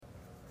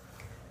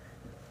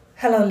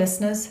Hello,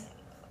 listeners.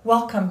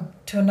 Welcome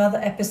to another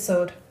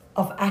episode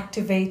of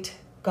Activate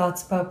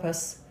God's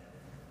Purpose,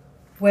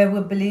 where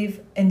we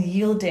believe in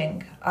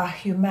yielding our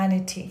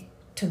humanity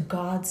to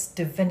God's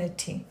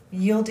divinity,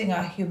 yielding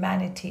our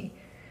humanity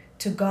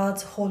to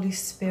God's Holy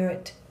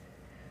Spirit,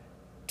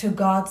 to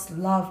God's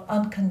love,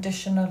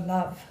 unconditional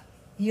love,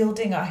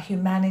 yielding our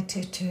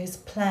humanity to His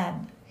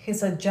plan,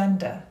 His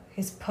agenda,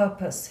 His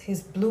purpose,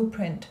 His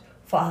blueprint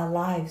for our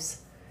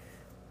lives.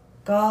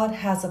 God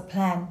has a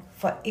plan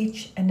for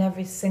each and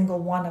every single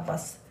one of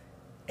us,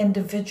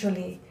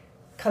 individually,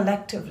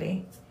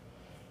 collectively.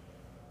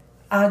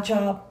 Our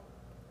job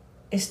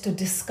is to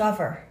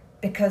discover,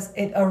 because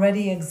it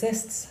already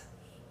exists.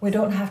 We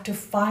don't have to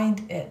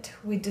find it,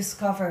 we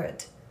discover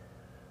it.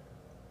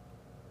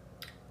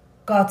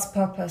 God's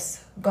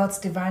purpose, God's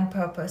divine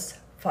purpose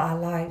for our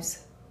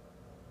lives,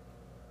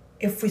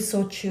 if we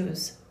so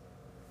choose.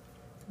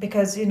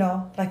 Because,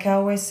 like I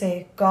always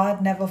say,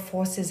 God never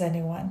forces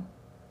anyone.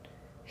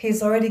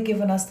 He's already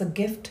given us the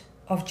gift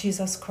of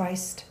Jesus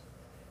Christ,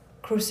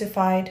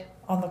 crucified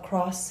on the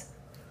cross,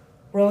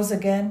 rose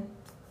again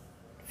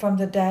from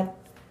the dead,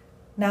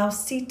 now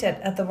seated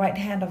at the right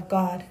hand of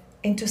God,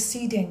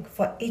 interceding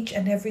for each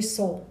and every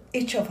soul,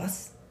 each of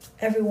us,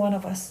 every one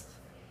of us.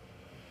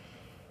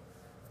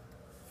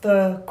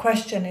 The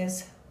question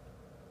is,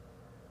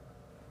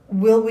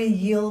 will we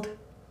yield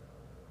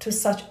to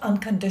such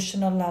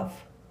unconditional love,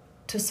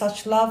 to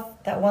such love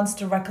that wants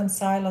to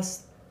reconcile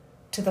us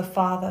to the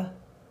Father,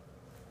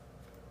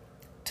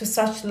 to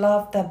such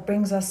love that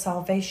brings us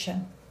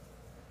salvation,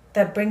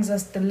 that brings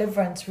us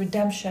deliverance,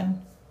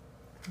 redemption,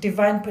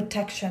 divine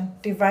protection,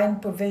 divine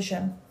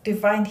provision,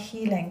 divine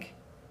healing?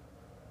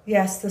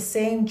 Yes, the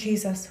same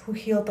Jesus who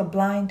healed the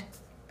blind,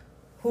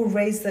 who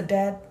raised the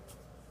dead,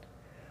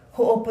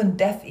 who opened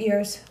deaf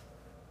ears,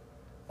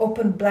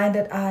 opened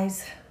blinded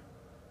eyes,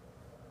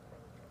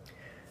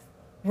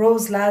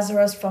 rose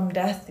Lazarus from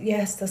death.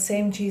 Yes, the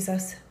same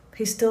Jesus.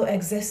 He still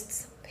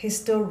exists. He's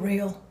still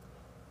real.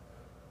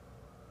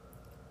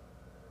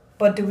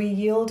 But do we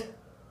yield?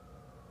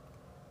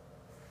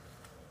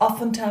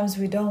 Oftentimes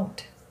we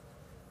don't.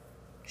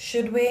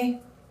 Should we?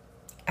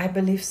 I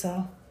believe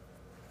so.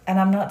 And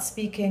I'm not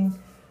speaking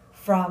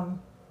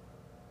from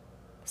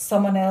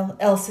someone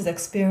else's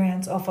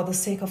experience or for the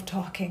sake of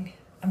talking.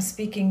 I'm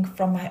speaking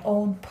from my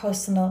own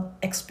personal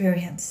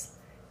experience.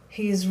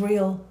 He is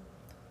real.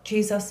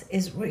 Jesus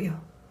is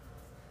real.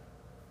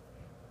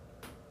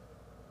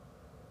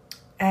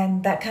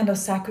 And that kind of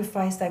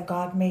sacrifice that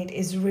God made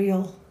is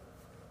real.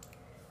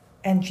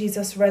 And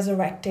Jesus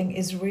resurrecting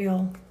is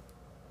real.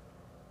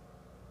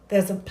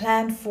 There's a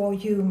plan for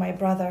you, my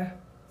brother.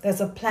 There's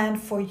a plan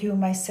for you,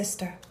 my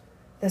sister.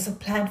 There's a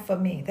plan for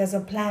me. There's a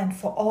plan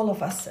for all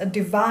of us, a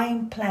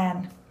divine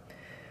plan.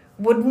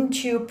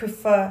 Wouldn't you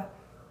prefer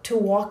to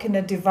walk in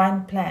a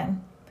divine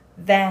plan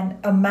than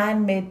a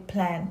man-made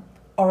plan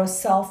or a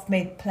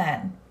self-made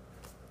plan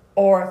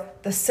or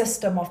the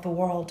system of the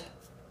world?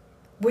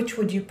 Which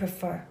would you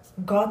prefer?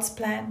 God's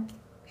plan,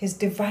 His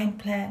divine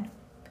plan,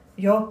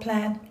 your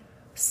plan,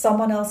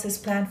 someone else's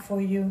plan for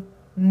you,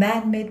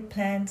 man-made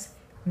plans,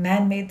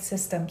 man-made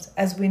systems?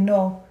 As we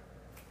know,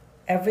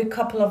 every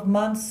couple of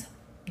months,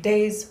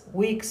 days,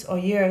 weeks, or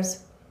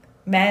years,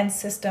 man's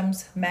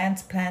systems,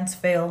 man's plans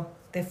fail.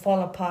 They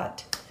fall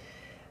apart,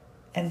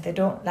 and they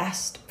don't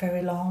last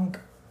very long.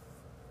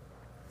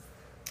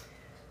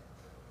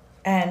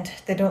 And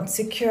they don't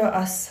secure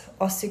us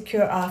or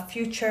secure our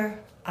future,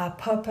 our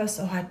purpose,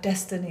 or our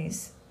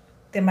destinies.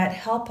 They might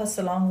help us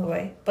along the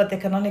way, but they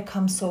can only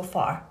come so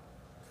far.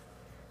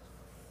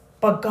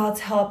 But God's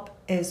help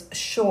is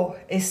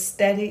sure, is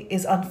steady,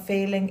 is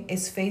unfailing,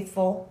 is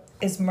faithful,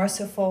 is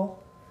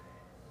merciful.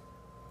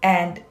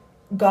 And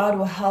God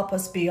will help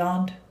us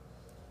beyond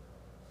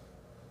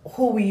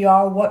who we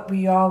are, what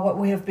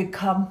we have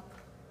become.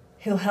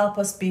 He'll help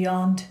us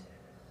beyond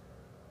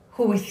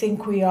who we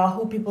think we are,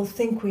 who people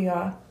think we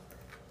are.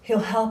 He'll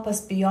help us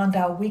beyond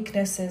our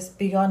weaknesses,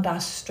 beyond our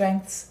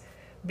strengths,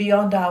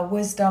 beyond our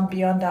wisdom,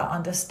 beyond our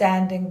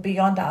understanding,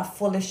 beyond our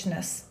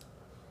foolishness.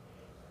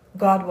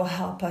 God will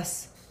help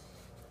us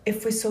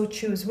if we so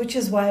choose, which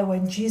is why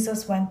when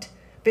Jesus went,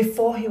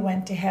 before He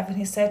went to heaven,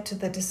 He said to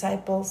the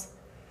disciples,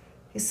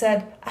 He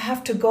said, I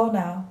have to go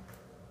now,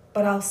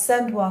 but I'll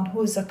send one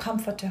who is a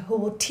comforter, who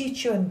will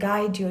teach you and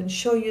guide you and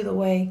show you the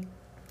way.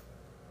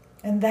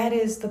 And that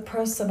is the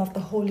person of the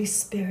Holy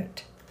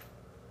Spirit.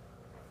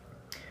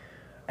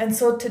 And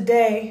so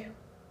today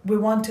we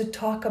want to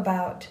talk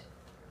about,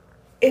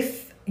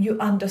 if you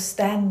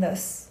understand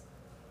this,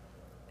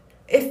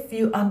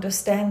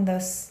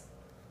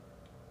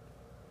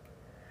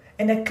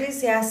 in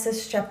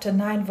Ecclesiastes chapter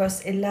 9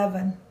 verse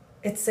 11,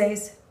 it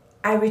says,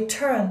 I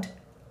returned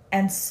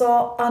and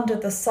saw under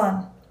the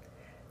sun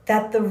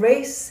that the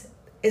race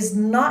is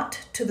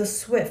not to the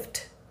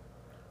swift,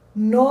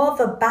 nor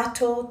the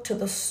battle to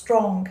the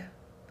strong,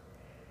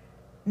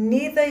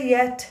 neither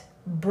yet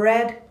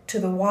bread to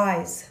the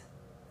wise,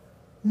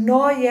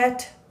 nor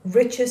yet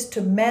riches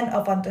to men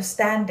of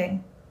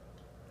understanding,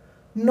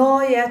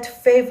 nor yet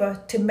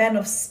favor to men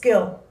of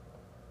skill,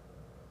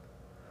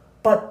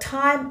 But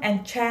time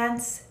and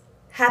chance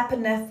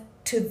happeneth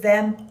to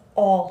them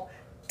all.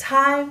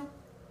 Time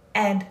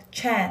and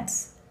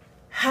chance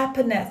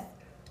happeneth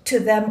to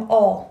them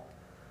all.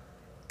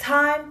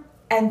 Time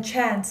and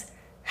chance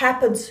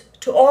happens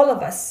to all of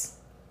us.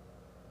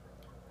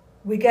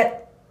 We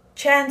get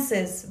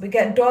chances, we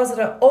get doors that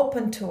are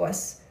open to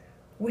us.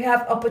 We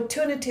have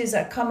opportunities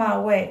that come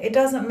our way. It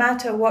doesn't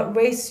matter what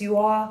race you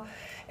are.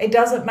 It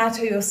doesn't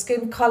matter your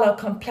skin color,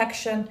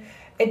 complexion.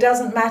 It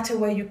doesn't matter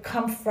where you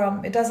come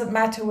from. It doesn't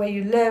matter where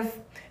you live.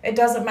 It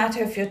doesn't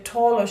matter if you're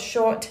tall or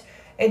short.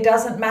 It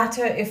doesn't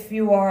matter if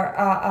you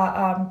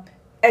are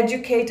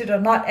educated or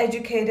not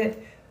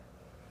educated.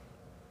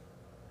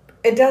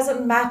 It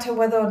doesn't matter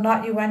whether or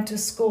not you went to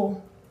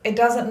school. It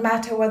doesn't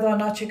matter whether or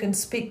not you can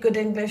speak good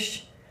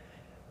English.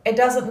 It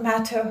doesn't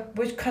matter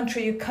which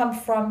country you come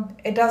from.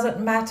 It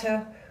doesn't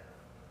matter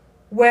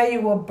where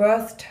you were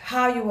birthed,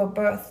 how you were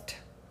birthed.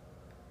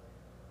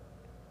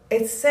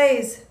 It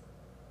says,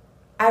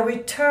 I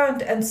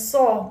returned and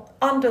saw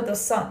under the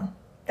sun,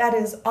 that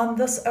is on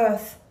this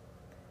earth,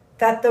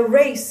 that the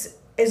race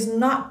is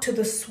not to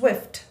the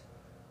swift.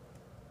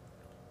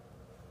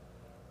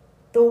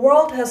 The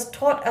world has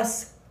taught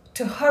us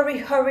to hurry,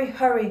 hurry,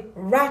 hurry,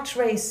 rat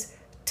race,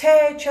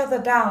 tear each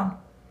other down,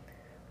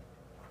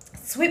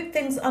 sweep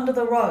things under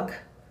the rug,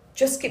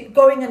 just keep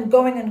going and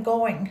going and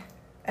going.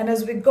 And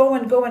as we go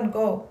and go and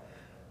go,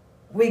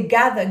 we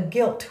gather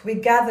guilt, we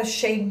gather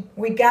shame,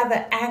 we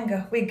gather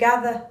anger, we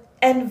gather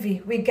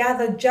envy, we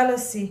gather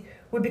jealousy.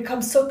 We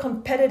become so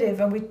competitive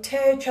and we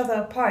tear each other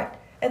apart.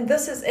 And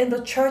this is in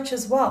the church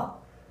as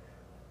well.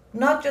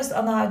 Not just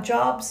on our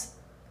jobs,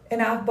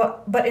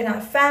 but in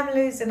our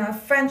families, in our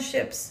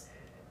friendships,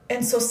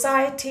 in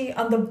society,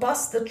 on the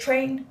bus, the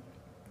train,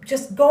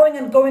 just going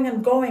and going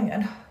and going,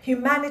 and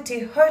humanity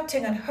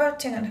hurting and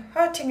hurting and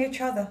hurting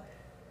each other.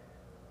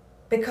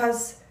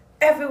 Because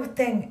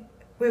everything,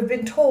 we've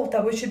been told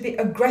that we should be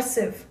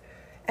aggressive.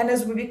 And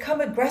as we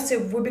become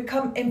aggressive, we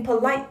become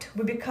impolite,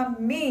 we become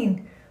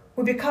mean,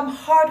 we become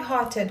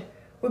hard-hearted,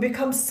 we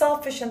become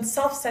selfish and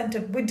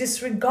self-centered. We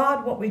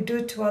disregard what we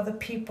do to other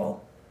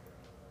people.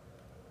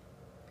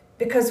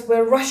 Because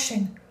we're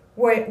rushing,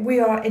 we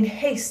are in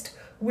haste.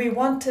 We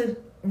want to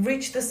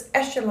reach this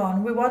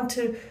echelon. We want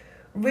to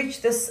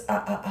reach this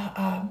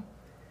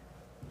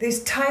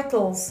these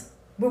titles.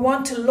 We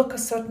want to look a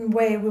certain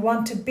way. We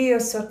want to be a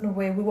certain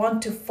way. We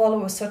want to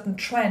follow a certain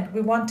trend.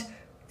 We want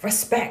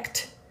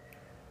respect.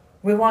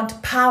 We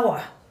want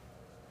power.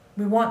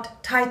 We want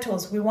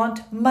titles. We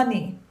want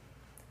money.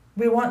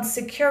 We want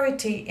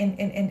security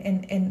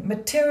in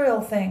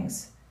material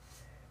things.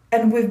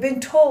 And we've been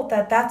told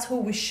that that's who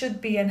we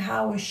should be and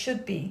how we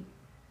should be.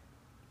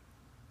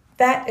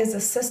 That is a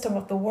system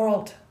of the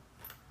world.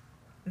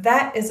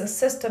 That is a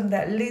system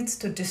that leads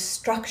to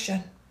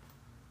destruction.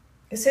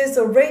 It says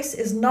the race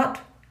is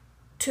not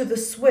to the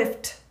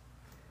swift.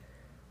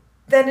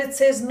 Then it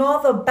says,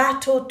 nor the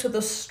battle to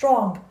the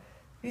strong.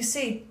 You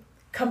see,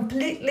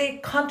 completely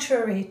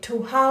contrary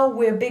to how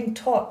we're being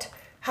taught,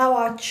 how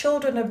our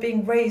children are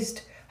being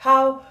raised,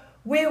 how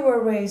we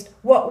were raised,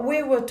 what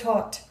we were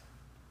taught.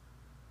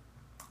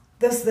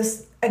 There's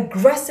this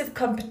aggressive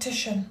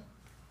competition,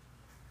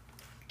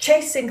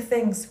 chasing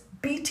things,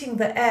 beating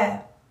the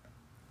air.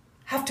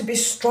 Have to be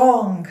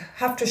strong,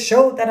 have to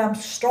show that I'm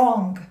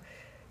strong,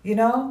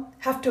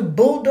 have to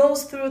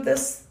bulldoze through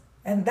this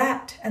and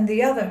that and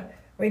the other,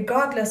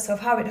 regardless of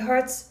how it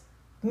hurts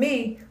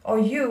me or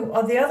you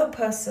or the other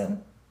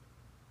person.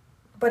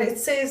 But it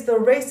says the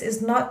race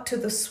is not to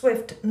the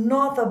swift,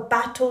 nor the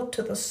battle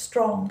to the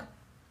strong,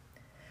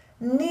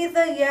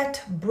 neither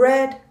yet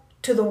bread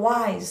to the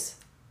wise,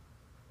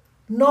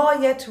 nor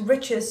yet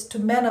riches to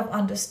men of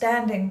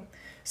understanding.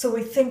 So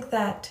we think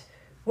that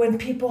when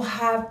people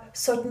have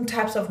certain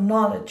types of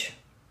knowledge,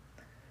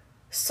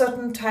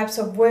 certain types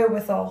of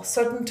wherewithal,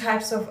 certain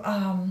types of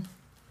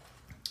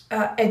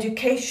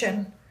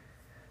education,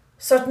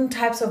 certain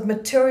types of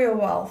material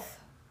wealth,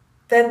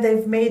 then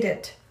they've made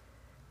it.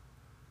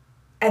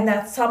 And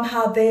that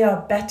somehow they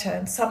are better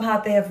and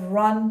somehow they have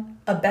run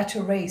a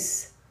better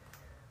race.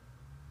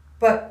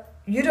 But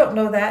you don't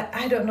know that,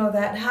 I don't know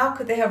that. How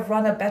could they have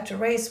run a better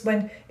race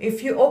when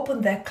if you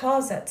open their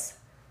closets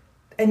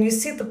and you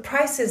see the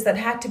prices that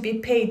had to be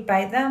paid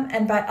by them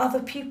and by other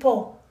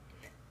people,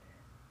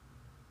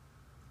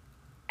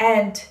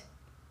 and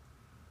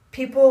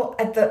people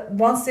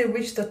once they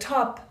reach the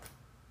top,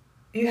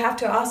 you have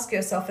to ask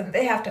yourself, and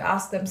they have to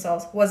ask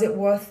themselves, was it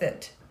worth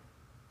it?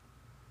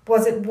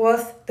 Was it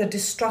worth the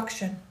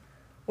destruction?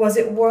 Was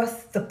it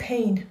worth the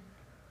pain?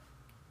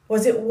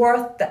 Was it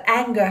worth the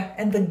anger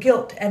and the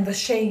guilt and the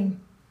shame?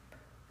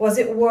 Was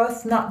it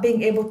worth not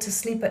being able to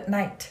sleep at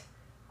night?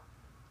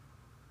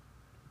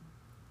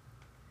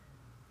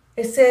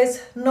 It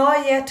says, nor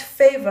yet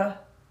favor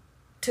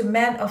to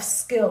men of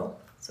skill.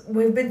 So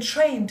we've been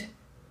trained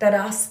that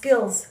our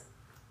skills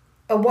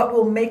are what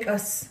will make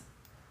us,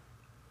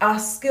 our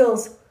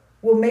skills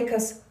will make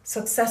us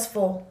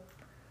successful.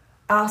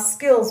 Our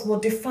skills will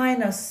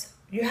define us.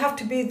 You have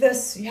to be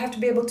this, you have to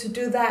be able to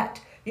do that.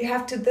 You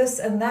have to this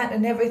and that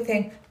and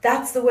everything.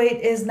 That's the way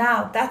it is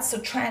now. That's the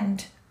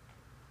trend.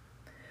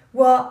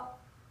 Well,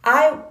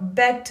 I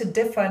beg to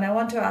differ, and I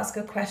want to ask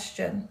a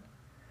question.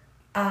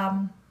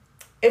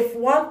 If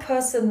one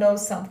person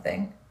knows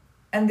something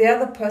and the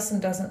other person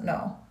doesn't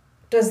know,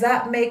 does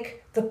that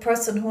make the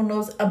person who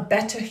knows a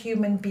better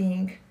human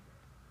being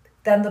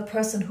than the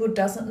person who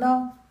doesn't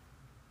know?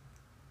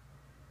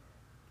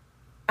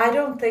 I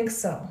don't think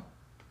so.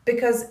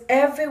 Because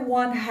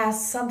everyone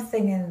has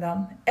something in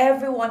them.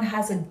 Everyone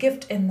has a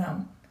gift in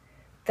them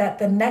that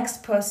the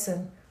next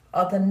person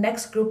or the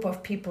next group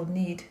of people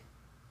need.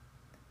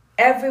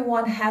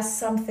 Everyone has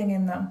something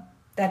in them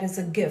that is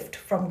a gift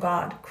from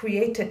God,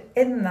 created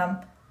in them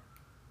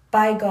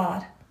by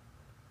God,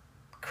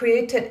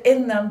 created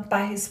in them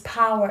by His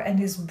power and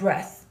His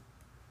breath.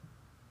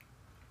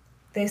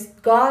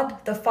 God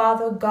the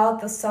Father,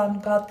 God the Son,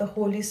 God the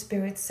Holy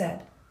Spirit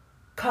said,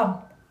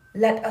 "Come,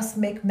 let us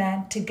make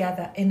man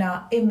together in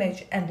our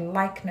image and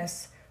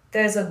likeness."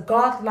 There's a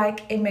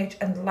God-like image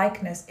and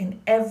likeness in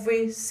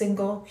every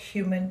single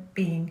human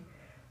being.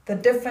 The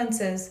difference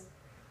is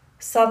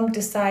some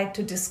decide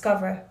to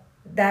discover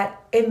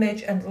that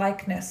image and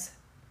likeness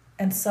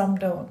and some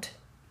don't.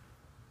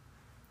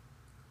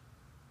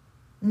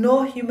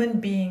 No human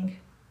being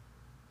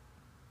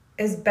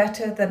is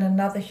better than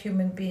another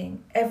human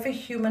being. Every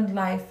human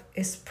life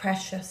is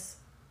precious.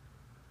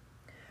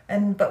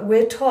 But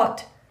we're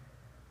taught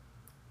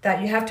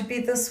that you have to be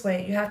this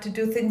way, you have to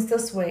do things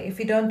this way. If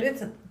you don't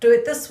do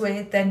it this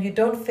way, then you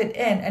don't fit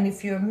in. And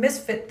if you're a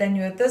misfit, then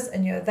you're this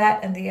and you're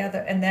that and the other.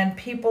 And then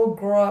people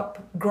grow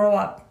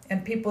up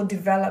and people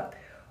develop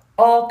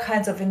all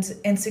kinds of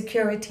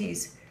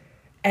insecurities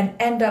and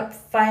end up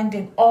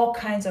finding all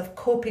kinds of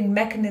coping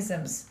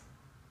mechanisms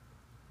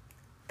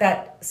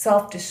that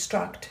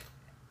self-destruct.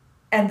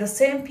 And the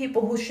same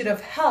people who should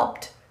have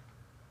helped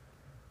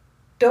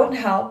don't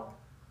help.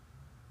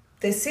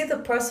 They see the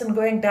person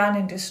going down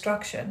in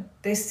destruction.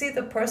 They see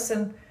the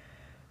person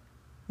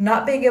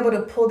not being able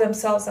to pull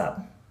themselves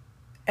up,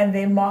 and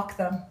they mock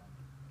them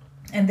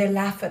and they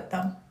laugh at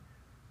them.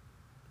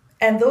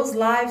 And those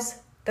lives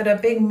that are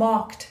being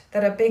mocked,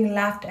 that are being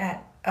laughed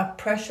at, are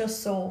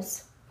precious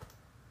souls.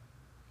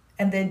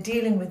 And they're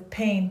dealing with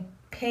pain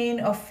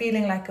of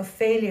feeling like a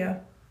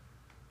failure.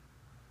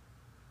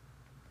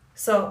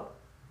 So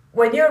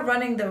when you're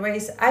running the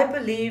race, I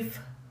believe,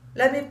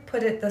 let me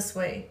put it this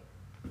way.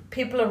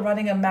 People are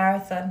running a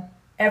marathon.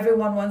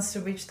 Everyone wants to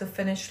reach the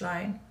finish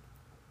line.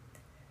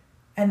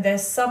 And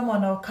there's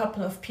someone or a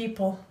couple of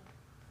people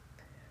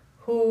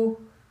who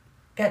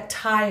get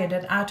tired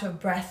and out of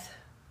breath.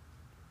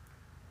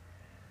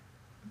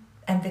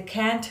 And they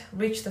can't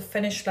reach the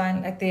finish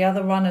line like the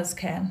other runners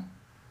can.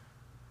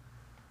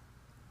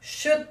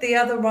 Should the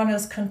other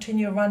runners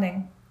continue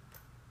running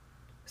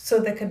so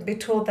they can be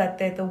told that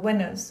they're the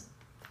winners?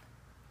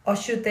 Or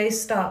should they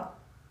stop,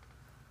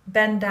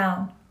 bend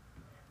down,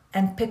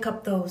 and pick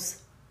up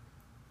those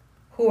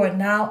who are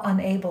now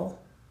unable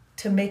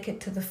to make it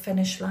to the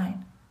finish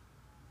line?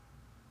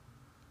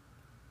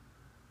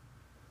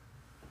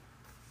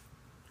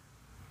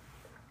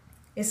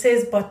 It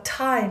says, "But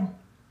time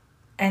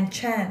and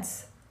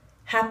chance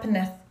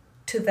happeneth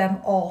to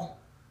them all."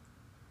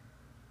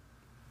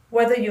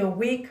 Whether you're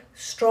weak,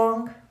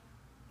 strong,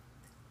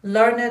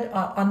 learned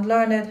or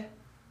unlearned,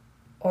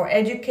 or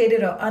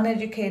educated or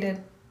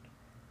uneducated,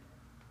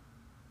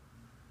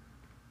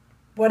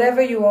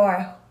 whatever you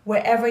are,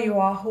 wherever you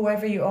are,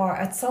 whoever you are,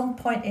 at some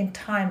point in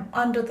time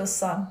under the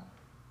sun,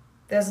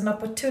 there's an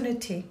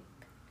opportunity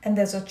and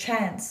there's a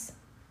chance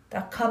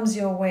that comes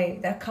your way,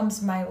 that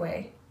comes my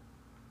way.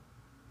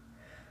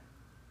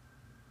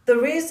 The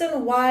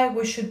reason why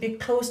we should be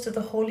close to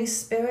the Holy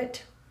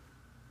Spirit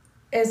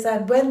is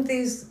that when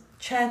these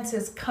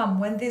chances come,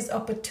 when these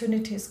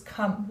opportunities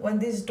come, when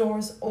these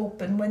doors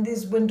open, when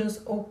these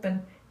windows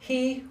open,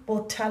 He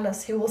will tell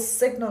us, He will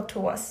signal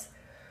to us.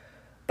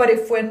 But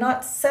if we're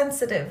not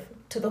sensitive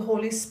to the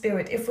Holy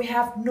Spirit, if we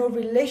have no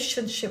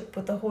relationship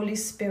with the Holy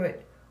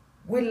Spirit,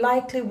 we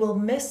likely will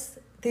miss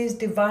these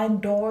divine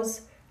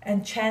doors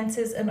and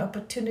chances and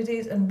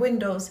opportunities and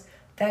windows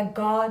that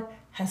God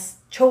has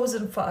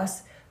chosen for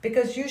us.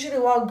 Because usually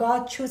what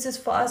God chooses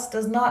for us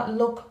does not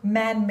look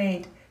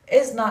man-made,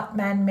 is not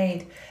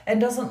man-made, and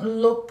doesn't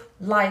look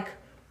like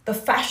the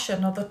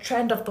fashion or the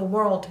trend of the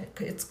world.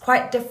 It's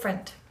quite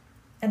different.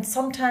 And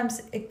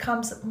sometimes it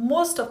comes,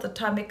 most of the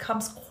time it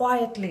comes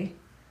quietly.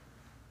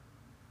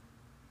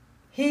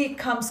 He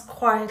comes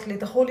quietly.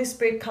 The Holy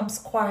Spirit comes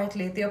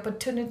quietly. The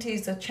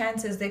opportunities, the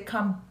chances, they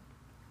come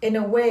in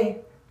a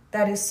way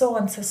that is so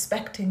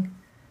unsuspecting.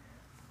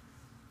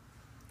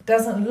 It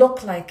doesn't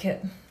look like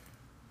it.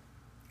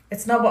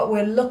 It's not what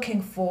we're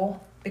looking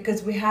for,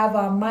 because we have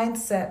our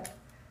mindset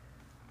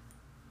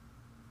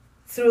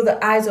through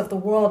the eyes of the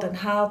world and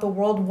how the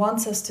world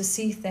wants us to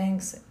see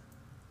things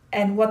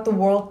and what the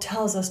world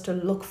tells us to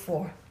look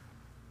for.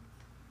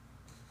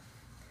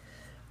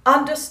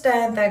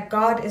 Understand that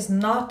God is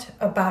not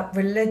about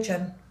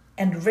religion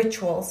and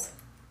rituals.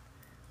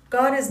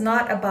 God is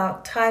not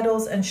about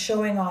titles and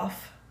showing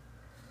off.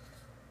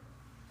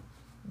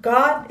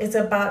 God is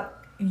about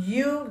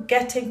you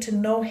getting to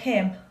know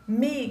him,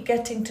 me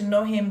getting to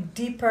know him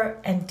deeper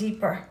and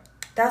deeper.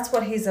 That's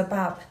what he's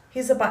about.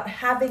 He's about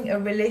having a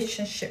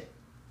relationship.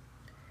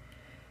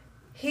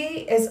 He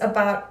is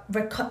about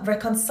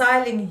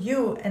reconciling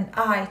you and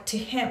I to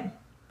him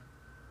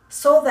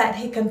so that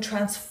he can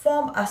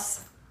transform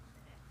us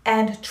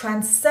and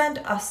transcend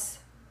us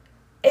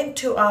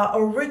into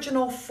our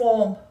original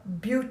form,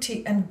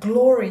 beauty, and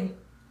glory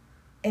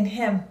in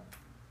him.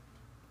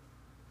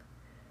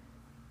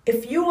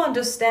 If you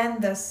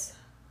understand this,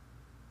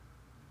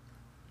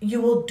 you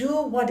will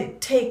do what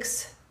it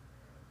takes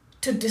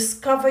to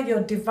discover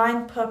your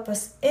divine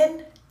purpose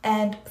in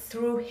and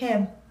through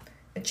him.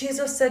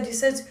 Jesus said, he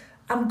says,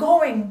 I'm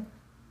going,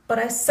 but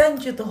I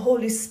send you the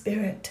Holy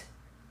Spirit,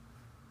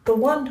 the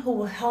one who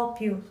will help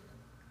you,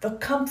 the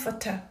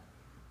comforter,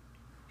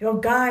 your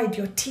guide,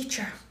 your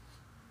teacher.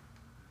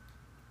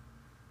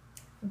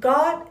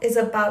 God is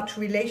about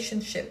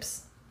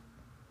relationships.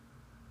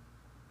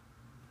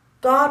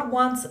 God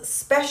wants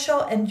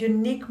special and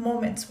unique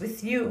moments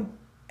with you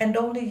and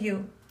only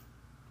you.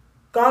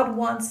 God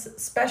wants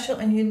special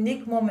and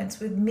unique moments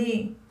with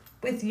me,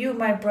 with you,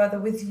 my brother,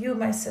 with you,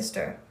 my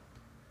sister,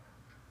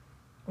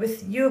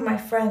 with you, my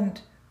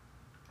friend.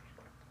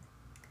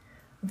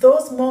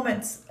 Those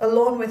moments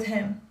alone with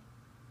him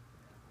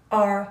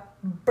are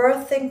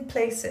birthing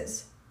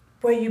places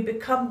where you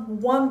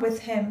become one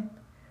with him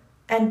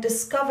and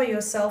discover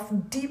yourself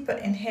deeper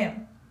in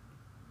him.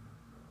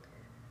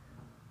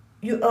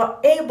 You are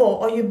able,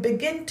 or you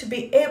begin to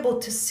be able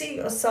to see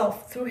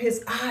yourself through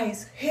his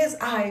eyes, his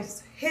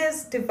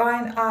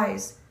divine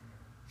eyes.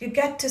 You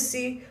get to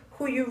see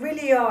who you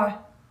really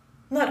are,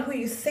 not who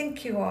you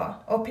think you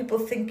are or people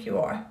think you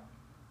are.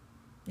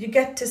 You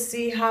get to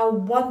see how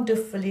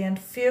wonderfully and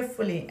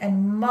fearfully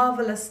and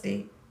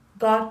marvelously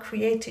God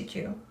created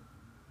you.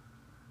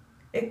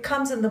 It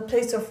comes in the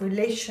place of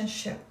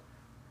relationship.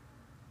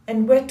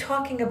 And we're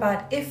talking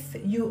about if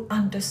you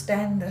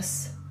understand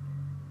this.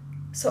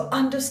 So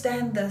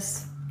understand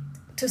this.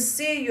 To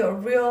see your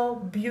real,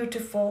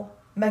 beautiful,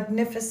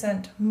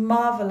 magnificent,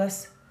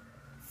 marvelous,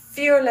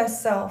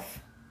 fearless self,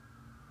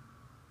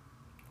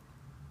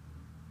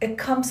 it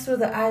comes through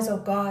the eyes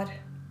of God.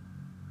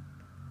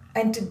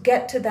 And to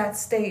get to that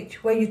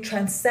stage where you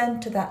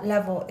transcend to that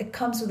level, it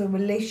comes with a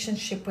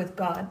relationship with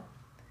God.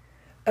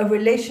 A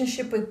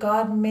relationship with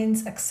God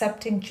means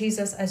accepting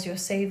Jesus as your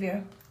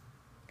Savior,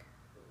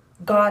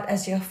 God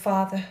as your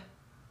Father,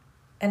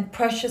 and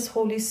precious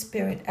Holy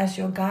Spirit as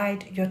your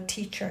guide, your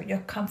teacher, your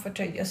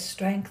comforter, your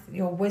strength,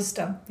 your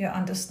wisdom, your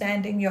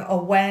understanding, your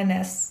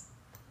awareness.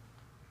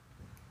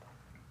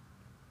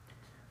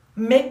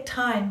 Make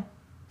time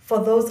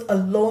for those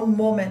alone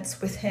moments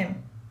with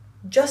him.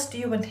 Just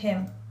you and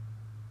him.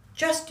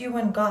 Just you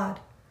and God.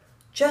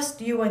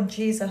 Just you and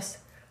Jesus.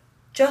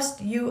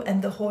 Just you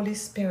and the Holy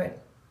Spirit.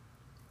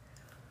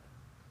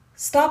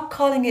 Stop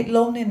calling it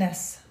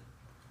loneliness.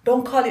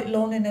 Don't call it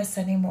loneliness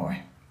anymore.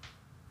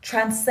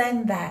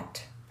 Transcend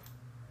that.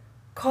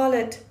 Call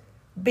it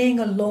being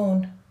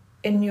alone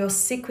in your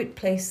secret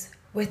place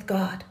with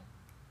God.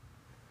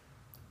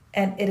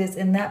 And it is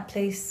in that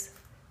place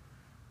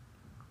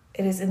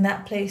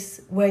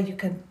where you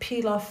can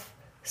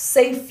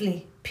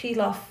safely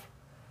peel off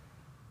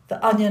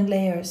the onion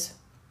layers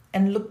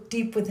and look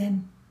deep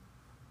within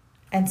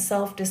and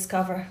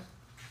self-discover.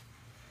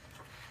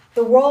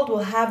 The world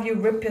will have you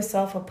rip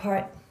yourself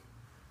apart,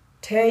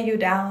 tear you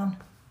down,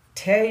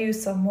 tear you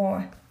some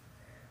more,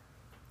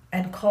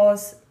 and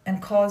cause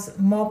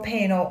more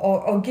pain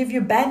or give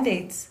you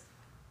band-aids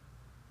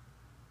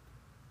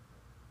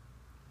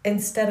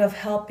instead of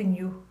helping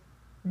you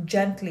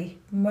gently,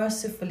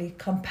 mercifully,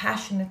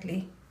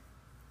 compassionately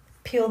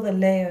peel the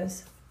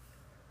layers.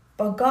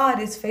 But God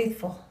is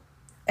faithful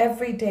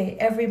every day,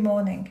 every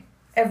morning,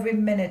 every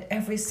minute,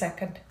 every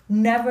second,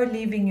 never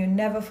leaving you,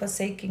 never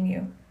forsaking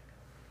you,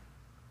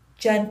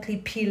 gently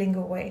peeling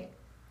away,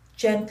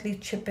 gently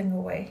chipping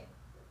away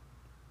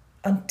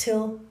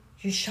until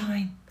you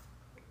shine.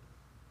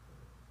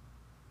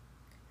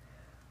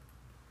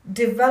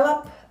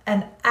 Develop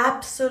an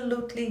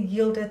absolutely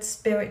yielded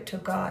spirit to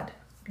God.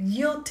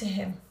 Yield to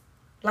him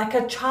like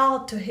a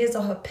child to his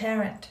or her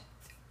parent.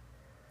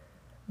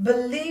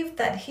 Believe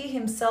that he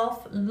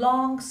himself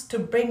longs to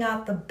bring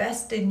out the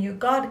best in you.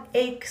 God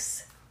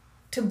aches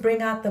to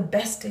bring out the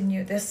best in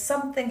you. There's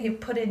something he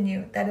put in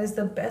you that is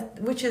the best,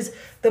 which is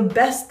the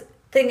best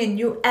thing in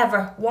you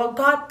ever. What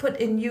God put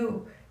in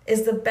you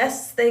is the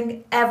best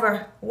thing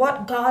ever.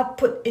 What God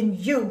put in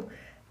you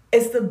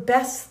is the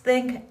best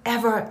thing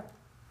ever.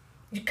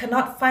 You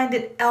cannot find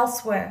it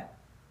elsewhere.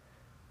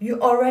 You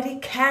already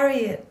carry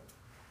it.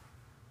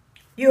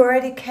 You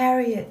already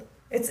carry it.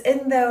 It's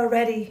in there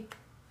already.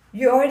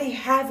 You already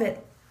have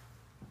it.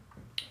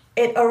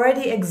 It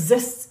already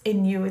exists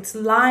in you. It's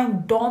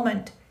lying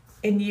dormant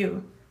in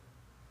you.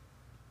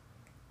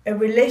 A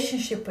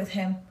relationship with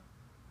him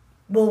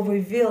will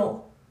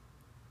reveal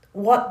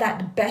what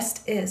that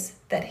best is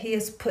that he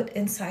has put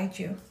inside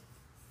you.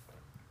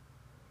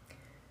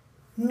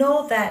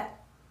 Know that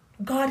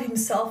God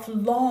himself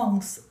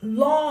longs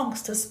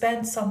to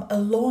spend some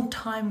alone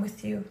time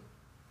with you.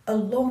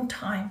 Alone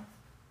time.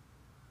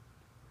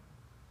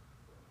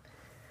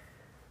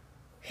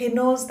 He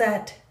knows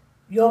that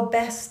your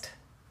best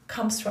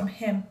comes from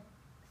him.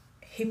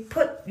 He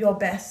put your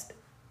best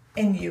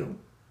in you.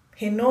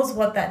 He knows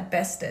what that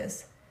best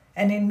is,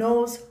 and he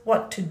knows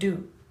what to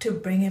do to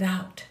bring it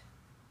out.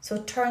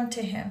 So turn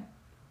to him.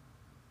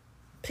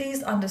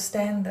 Please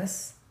understand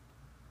this.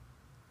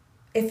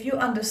 If you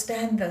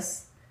understand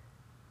this,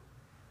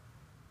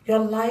 your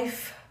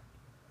life,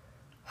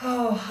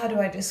 how do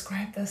I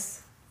describe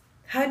this?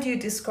 How do you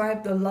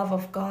describe the love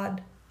of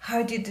God?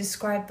 How do you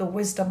describe the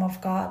wisdom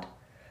of God?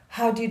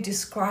 How do you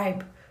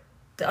describe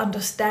the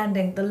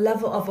understanding, the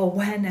level of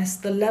awareness,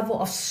 the level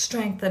of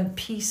strength and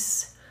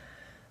peace,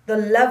 the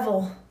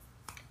level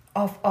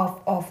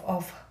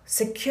of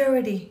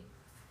security?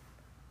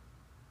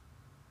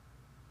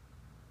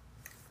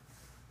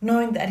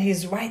 Knowing that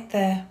he's right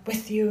there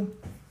with you.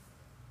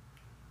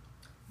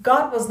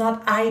 God was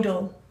not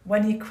idle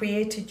when he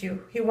created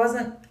you. He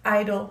wasn't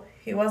idle.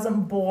 He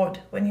wasn't bored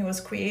when he was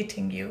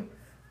creating you.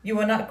 You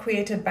were not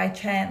created by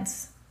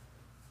chance.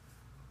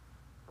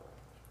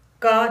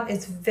 God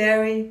is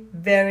very,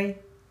 very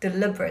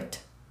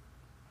deliberate.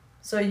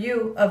 So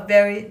you are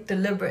very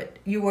deliberate.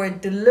 You were a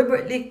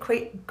deliberately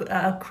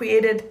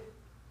created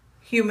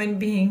human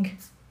being.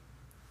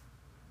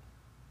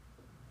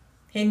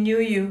 He knew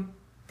you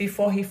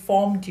before he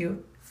formed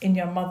you in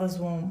your mother's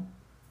womb.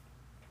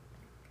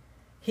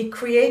 He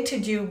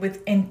created you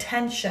with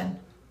intention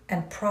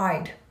and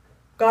pride.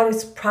 God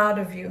is proud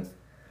of you.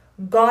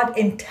 God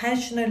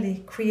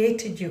intentionally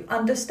created you.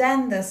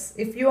 Understand this.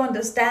 If you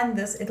understand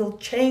this, it'll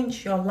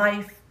change your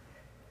life.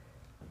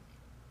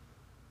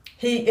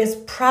 He is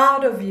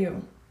proud of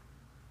you.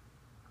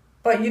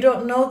 But you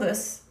don't know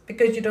this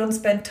because you don't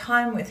spend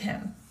time with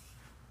him.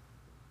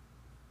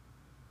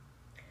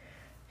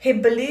 He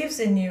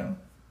believes in you.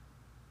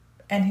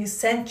 And he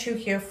sent you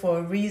here for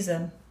a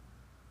reason.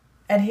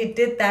 And he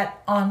did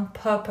that on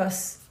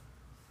purpose.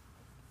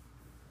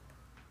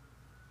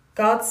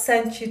 God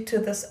sent you to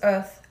this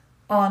earth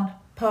on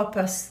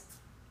purpose.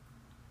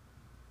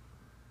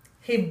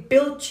 He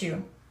built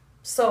you.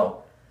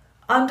 So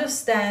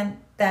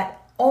understand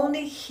that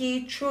only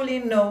he truly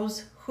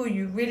knows who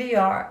you really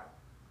are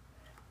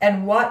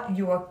and what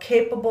you are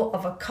capable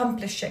of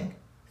accomplishing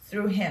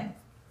through him.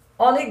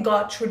 Only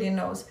God truly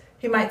knows.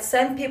 He might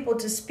send people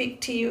to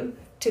speak to you,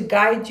 to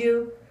guide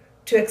you,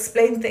 to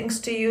explain things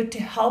to you, to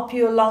help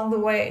you along the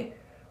way.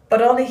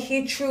 But only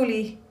he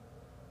truly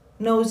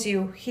knows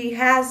you. He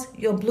has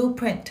your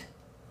blueprint.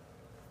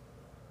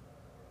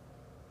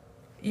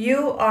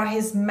 You are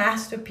his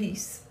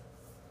masterpiece.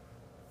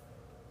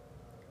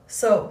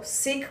 So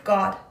seek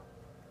God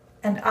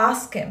and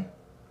ask him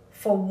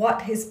for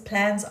what his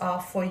plans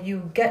are for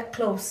you. Get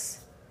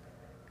close.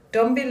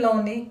 Don't be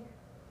lonely.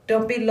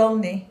 Don't be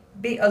lonely.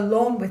 Be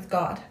alone with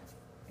God.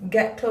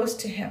 Get close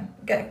to him.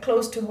 Get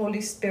close to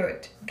Holy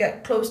Spirit.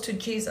 Get close to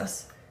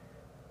Jesus.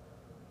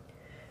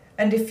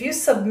 And if you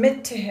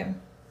submit to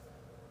him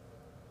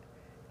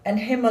and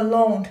him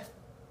alone,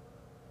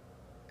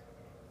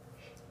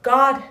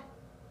 God,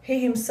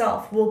 he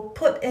himself will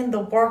put in the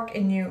work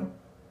in you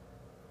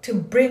to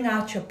bring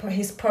out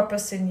his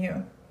purpose in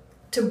you,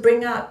 to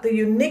bring out the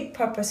unique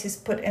purpose he's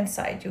put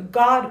inside you.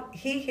 God,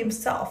 he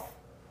himself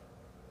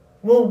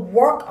will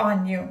work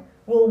on you,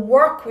 will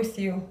work with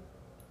you.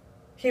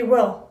 He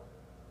will.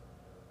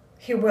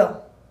 He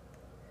will.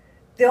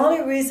 The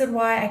only reason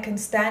why I can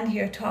stand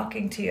here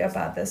talking to you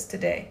about this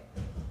today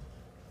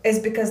is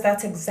because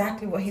that's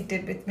exactly what he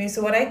did with me.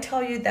 So when I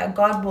tell you that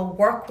God will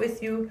work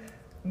with you,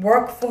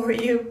 work for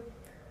you,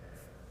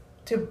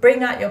 to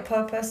bring out your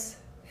purpose,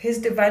 his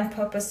divine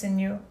purpose in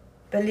you,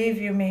 believe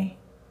you me,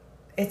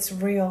 it's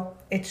real,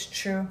 it's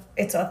true,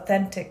 it's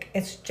authentic,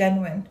 it's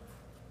genuine.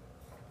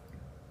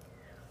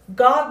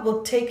 God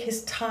will take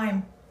his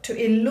time to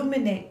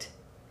illuminate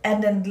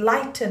and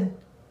enlighten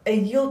a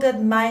yielded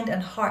mind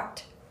and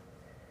heart.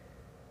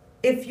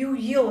 If you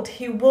yield,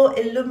 he will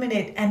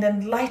illuminate and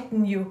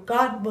enlighten you.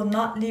 God will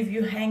not leave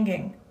you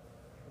hanging.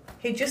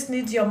 He just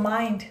needs your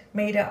mind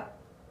made up.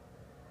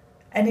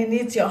 And he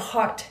needs your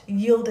heart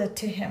yielded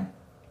to him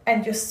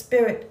and your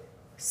spirit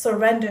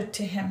surrendered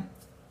to him.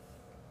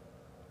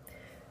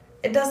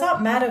 It does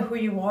not matter who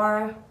you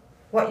are,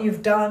 what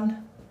you've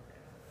done,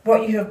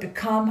 what you have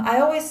become. I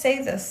always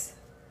say this.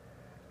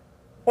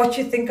 What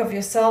you think of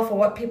yourself or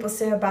what people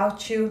say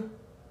about you.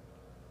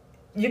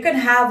 You can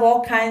have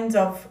all kinds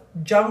of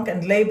junk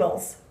and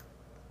labels,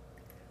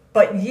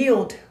 but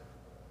yield.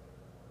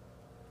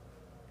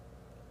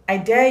 I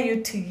dare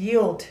you to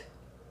yield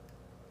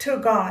to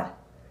God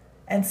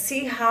and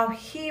see how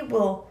he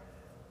will,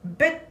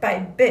 bit by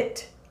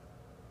bit,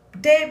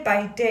 day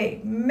by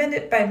day,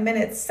 minute by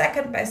minute,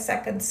 second by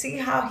second, see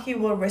how he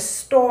will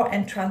restore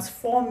and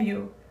transform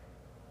you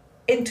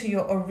into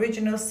your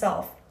original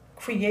self,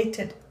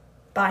 created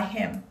by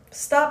him.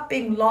 Stop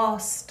being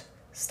lost.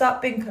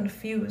 Stop being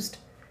confused.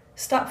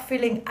 Stop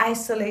feeling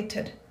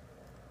isolated.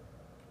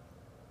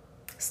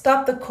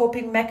 Stop the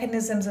coping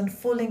mechanisms and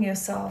fooling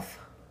yourself.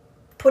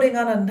 Putting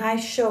on a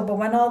nice show, but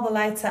when all the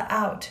lights are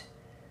out,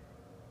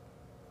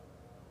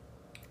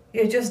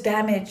 you're just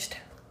damaged.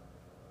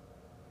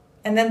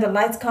 And then the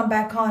lights come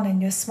back on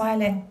and you're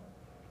smiling.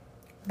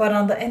 But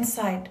on the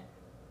inside,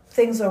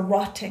 things are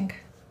rotting.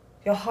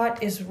 Your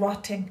heart is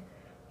rotting.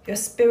 Your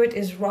spirit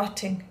is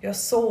rotting. Your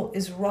soul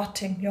is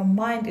rotting. Your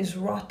mind is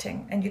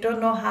rotting. And you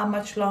don't know how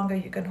much longer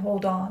you can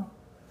hold on.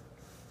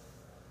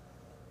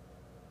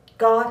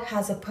 God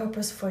has a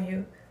purpose for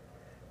you.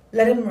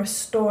 Let Him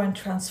restore and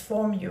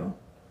transform you.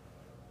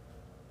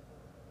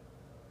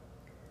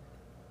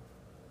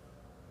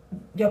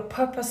 Your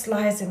purpose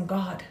lies in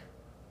God.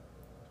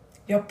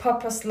 Your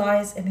purpose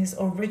lies in His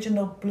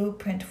original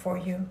blueprint for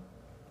you.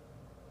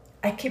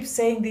 I keep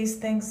saying these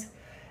things,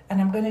 and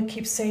I'm going to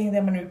keep saying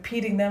them and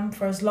repeating them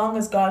for as long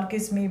as God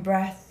gives me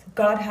breath.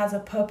 God has a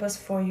purpose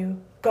for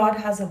you. God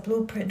has a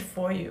blueprint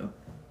for you.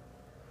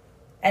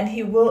 And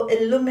He will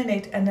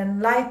illuminate and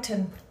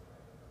enlighten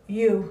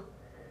you.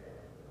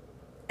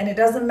 And it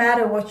doesn't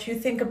matter what you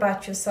think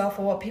about yourself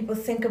or what people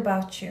think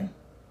about you.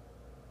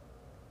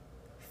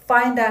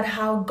 Find out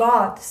how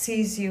God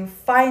sees you.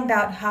 Find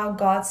out how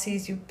God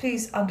sees you.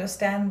 Please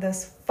understand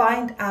this.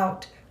 Find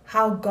out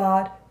how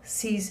God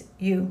sees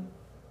you.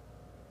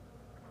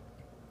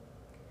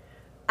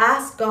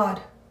 Ask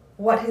God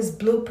what His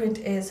blueprint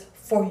is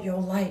for your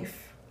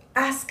life.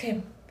 Ask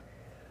Him.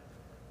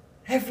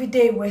 Every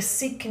day we're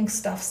seeking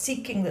stuff,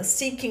 seeking this,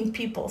 seeking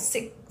people,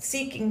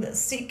 seeking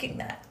this, seeking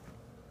that.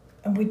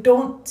 And we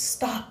don't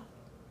stop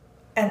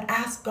and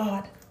ask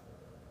God,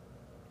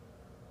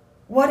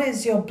 what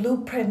is your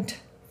blueprint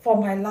for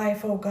my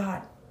life, oh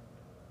God?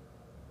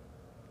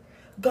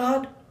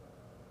 God,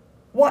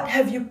 what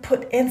have you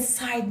put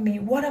inside me?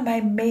 What am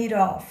I made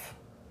of?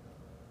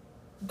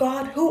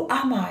 God, who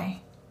am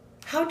I?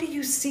 How do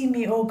you see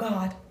me, oh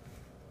God?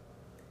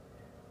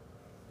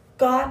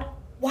 God,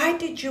 why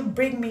did you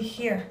bring me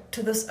here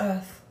to this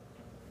earth?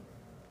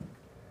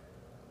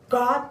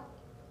 God,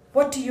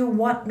 what do you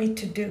want me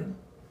to do?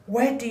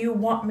 Where do you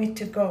want me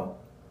to go?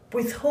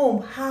 With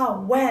whom? How?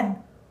 When?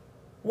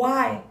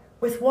 Why?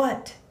 With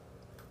what?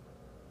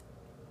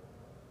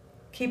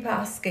 Keep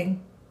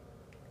asking.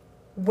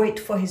 Wait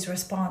for His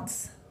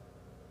response.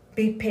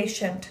 Be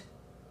patient.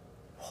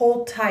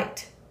 Hold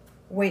tight.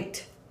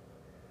 Wait.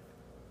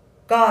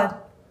 God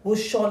will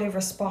surely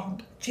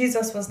respond.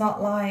 Jesus was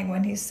not lying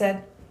when He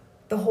said,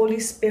 the Holy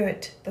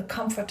Spirit, the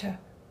Comforter,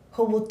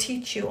 who will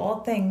teach you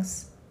all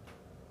things,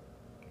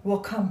 will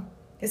come.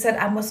 He said,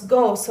 I must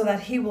go so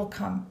that He will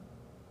come.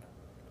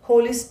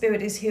 Holy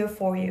Spirit is here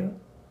for you.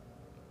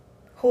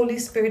 Holy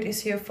Spirit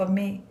is here for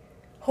me.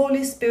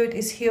 Holy Spirit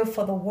is here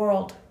for the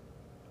world.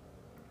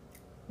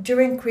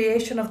 During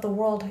creation of the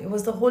world, it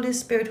was the Holy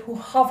Spirit who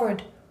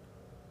hovered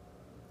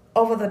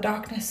over the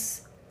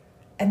darkness.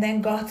 And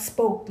then God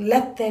spoke,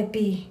 let there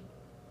be.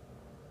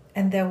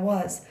 And there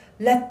was.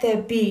 Let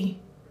there be.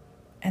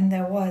 And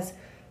there was.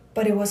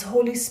 But it was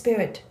Holy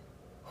Spirit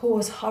who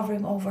was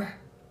hovering over.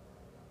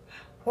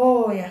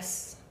 Oh,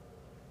 yes.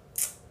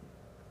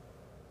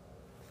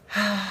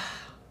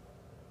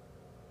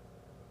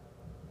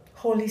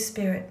 Holy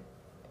Spirit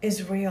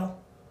is real.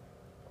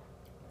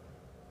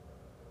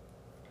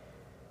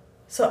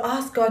 So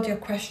ask God your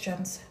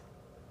questions.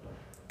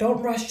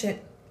 Don't rush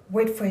it.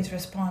 Wait for His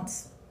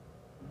response.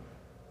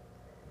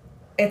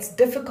 It's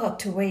difficult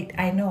to wait,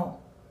 I know,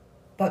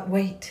 but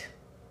wait.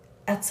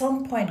 At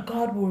some point,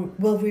 God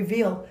will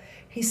reveal.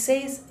 He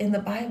says in the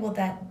Bible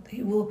that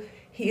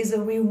He is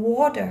a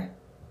rewarder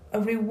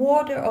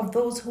of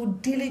those who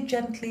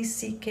diligently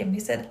seek Him. He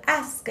said,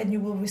 ask and you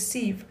will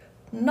receive.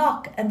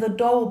 Knock and the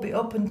door will be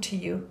opened to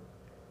you.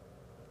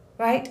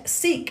 Right?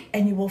 Seek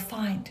and you will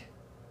find.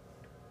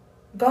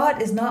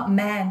 God is not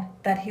man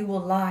that He will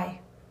lie.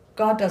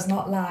 God does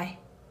not lie.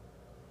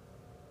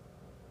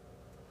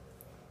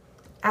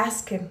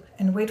 Ask Him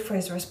and wait for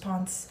His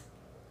response.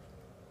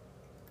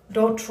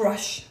 Don't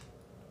rush.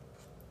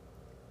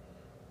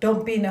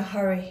 Don't be in a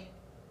hurry.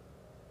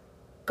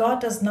 God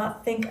does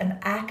not think and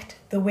act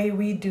the way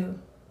we do.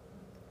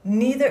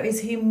 Neither is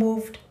He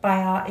moved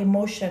by our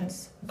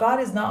emotions. God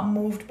is not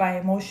moved by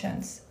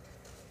emotions.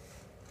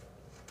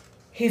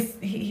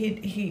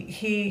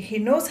 He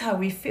knows how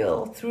we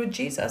feel through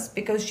Jesus,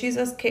 because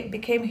Jesus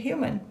became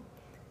human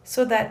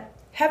so that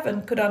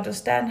heaven could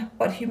understand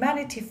what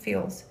humanity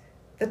feels,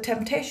 the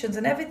temptations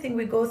and everything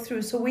we go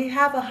through. So we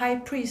have a high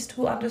priest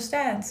who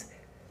understands.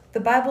 The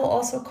Bible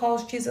also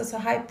calls Jesus a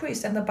high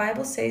priest, and the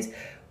Bible says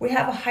we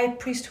have a high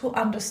priest who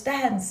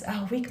understands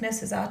our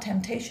weaknesses, our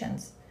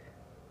temptations.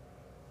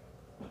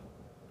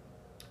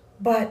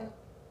 But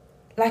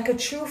like a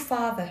true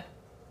father,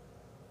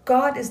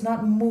 God is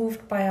not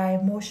moved by our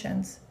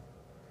emotions,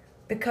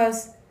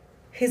 because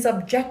His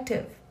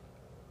objective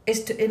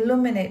is to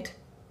illuminate,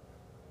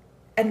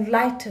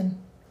 enlighten,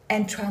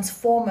 and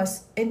transform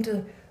us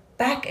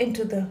back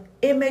into the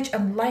image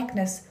and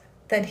likeness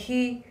that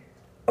He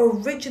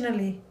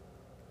originally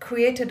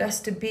created us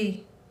to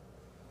be.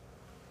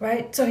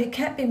 Right? So He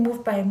can't be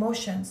moved by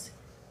emotions.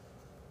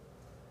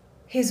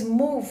 He's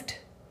moved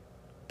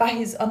by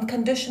his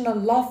unconditional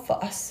love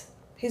for us.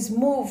 He's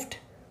moved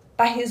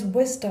by his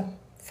wisdom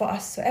for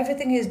us. So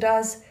everything he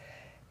does,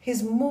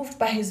 he's moved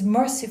by his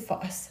mercy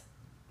for us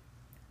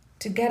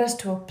to get us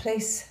to a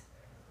place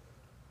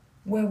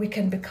where we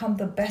can become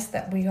the best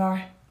that we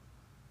are.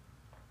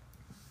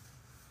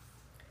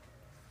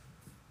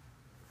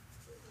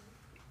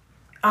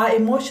 Our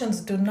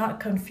emotions do not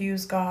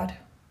confuse God.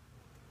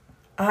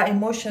 Our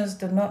emotions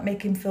do not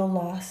make him feel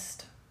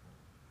lost.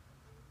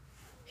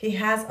 He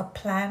has a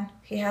plan,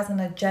 he has an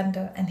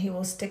agenda, and he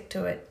will stick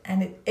to it.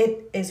 And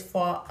it is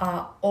for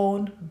our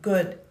own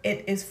good.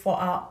 It is for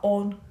our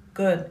own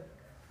good.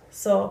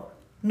 So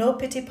no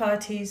pity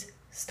parties.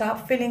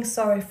 Stop feeling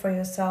sorry for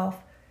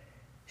yourself.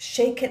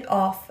 Shake it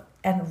off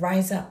and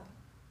rise up.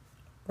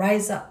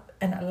 Rise up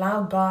and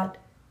allow God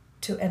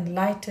to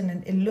enlighten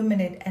and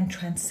illuminate and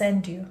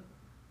transcend you.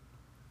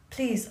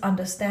 Please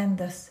understand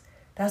this.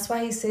 That's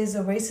why he says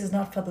the race is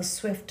not for the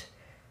swift.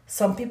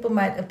 Some people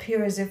might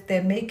appear as if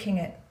they're making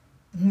it,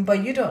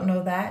 but you don't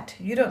know that.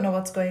 You don't know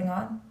what's going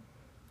on.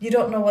 You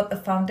don't know what the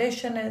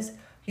foundation is.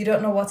 You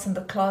don't know what's in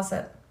the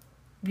closet.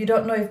 You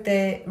don't know if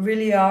they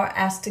really are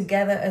as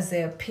together as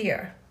they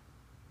appear.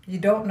 You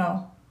don't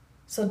know.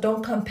 So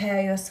don't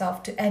compare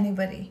yourself to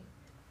anybody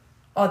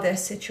or their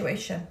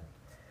situation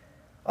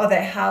or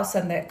their house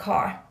and their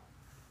car.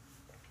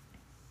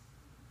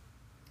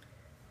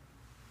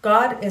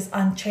 God is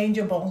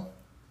unchangeable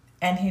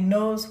and he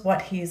knows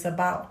what he is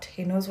about.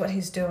 He knows what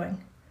he's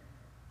doing.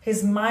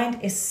 His mind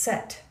is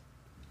set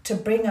to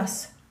bring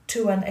us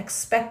to an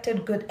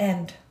expected good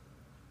end.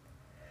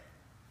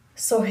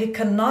 So he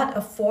cannot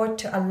afford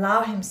to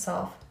allow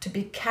himself to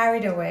be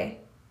carried away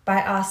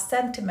by our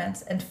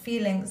sentiments and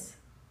feelings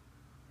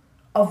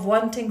of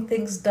wanting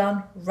things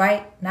done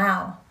right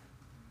now.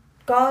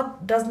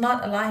 God does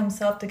not allow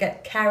himself to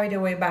get carried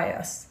away by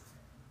us.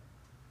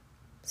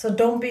 So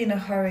don't be in a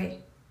hurry.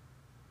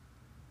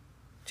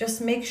 Just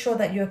make sure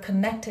that you're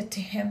connected to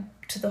him,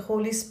 to the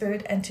Holy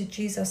Spirit, and to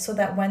Jesus, so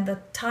that when the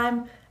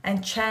time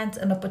and chance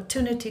and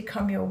opportunity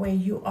come your way,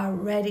 you are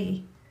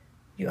ready.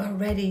 You are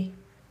ready.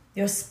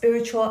 Your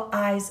spiritual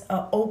eyes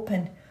are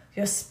open.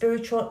 Your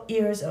spiritual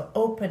ears are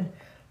open.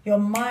 Your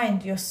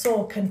mind, your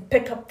soul can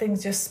pick up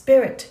things. Your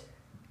spirit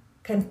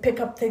can pick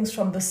up things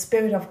from the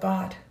Spirit of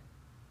God.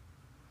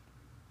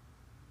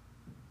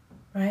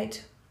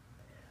 Right?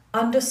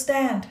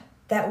 Understand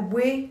that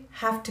we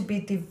have to be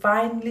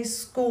divinely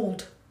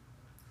schooled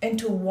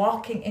into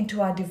walking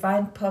into our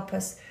divine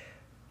purpose.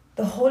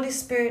 The Holy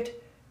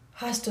Spirit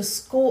has to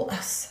school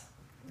us.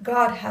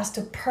 God has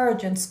to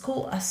purge and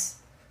school us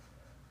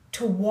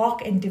to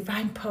walk in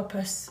divine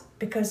purpose,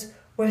 because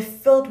we're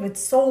filled with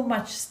so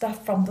much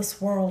stuff from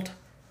this world.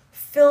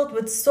 Filled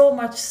with so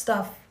much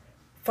stuff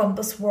from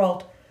this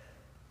world.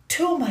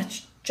 Too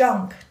much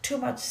junk, too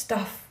much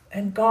stuff.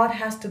 And God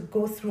has to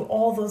go through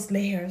all those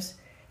layers.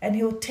 And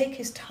he'll take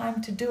his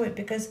time to do it,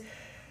 because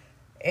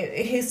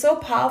he's so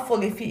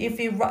powerful. If he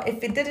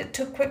did it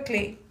too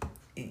quickly,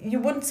 you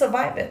wouldn't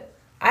survive it.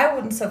 I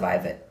wouldn't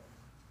survive it.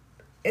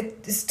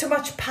 It's too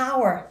much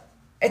power.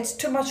 It's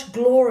too much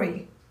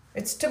glory.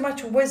 It's too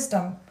much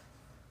wisdom.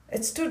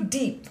 It's too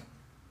deep.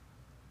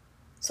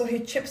 So he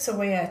chips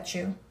away at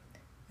you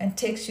and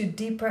takes you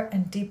deeper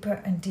and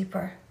deeper and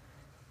deeper.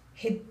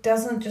 He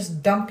doesn't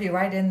just dump you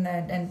right in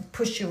there and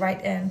push you right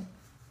in.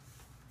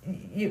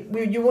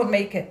 You won't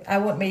make it. I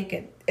won't make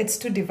it. It's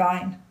too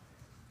divine.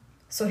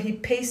 So he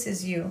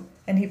paces you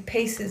and he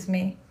paces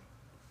me.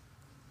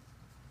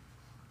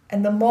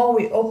 And the more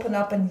we open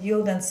up and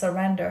yield and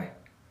surrender,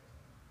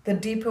 the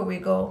deeper we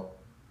go,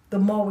 the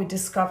more we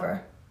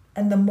discover,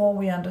 and the more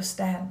we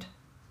understand.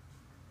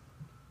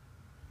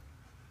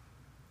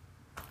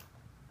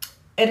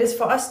 It is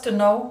for us to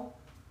know,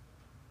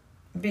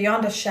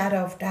 beyond a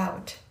shadow of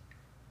doubt,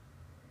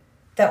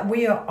 that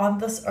we are on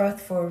this earth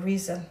for a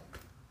reason.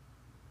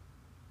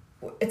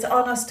 It's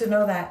on us to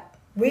know that.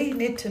 We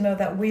need to know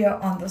that we are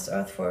on this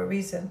earth for a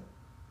reason,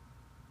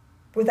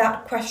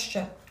 without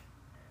question,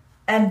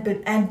 and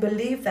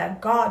believe that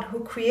God,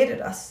 who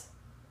created us,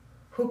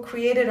 who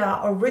created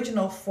our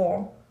original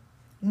form,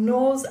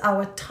 knows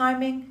our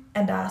timing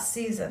and our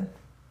season.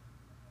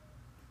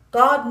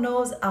 God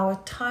knows our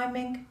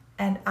timing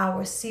and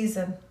our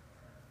season.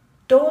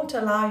 Don't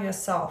allow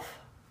yourself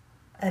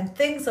and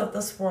things of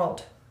this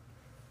world,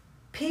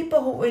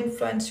 people who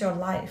influence your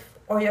life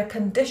or your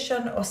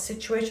condition or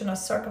situation or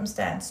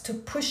circumstance, to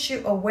push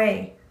you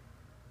away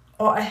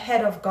or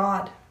ahead of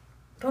God.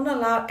 Don't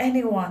allow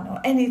anyone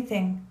or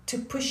anything to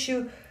push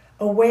you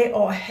away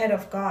or ahead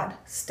of God.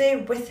 Stay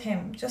with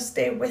him. Just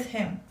stay with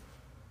him.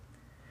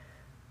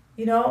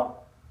 You know,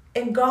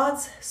 in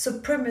God's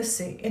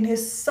supremacy, in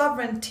his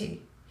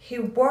sovereignty, he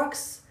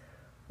works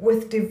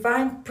with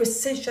divine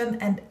precision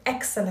and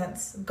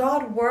excellence.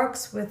 God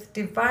works with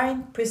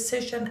divine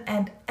precision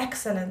and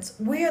excellence.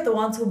 We are the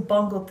ones who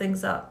bungle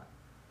things up.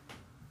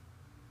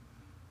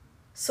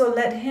 So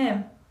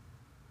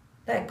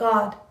let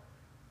God,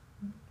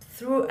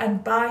 through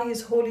and by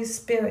his Holy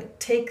Spirit,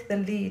 take the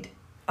lead.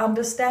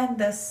 Understand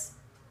this.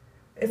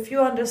 If you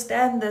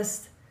understand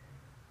this,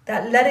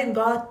 that letting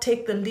God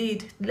take the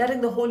lead, letting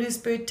the Holy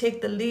Spirit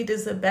take the lead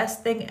is the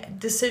best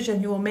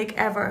decision you will make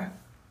ever,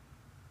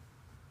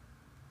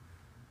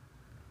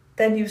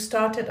 then you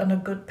started on a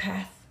good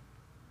path.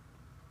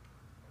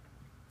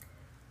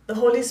 The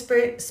Holy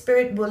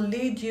Spirit will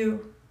lead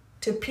you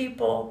to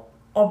people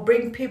or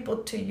bring people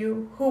to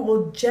you who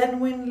will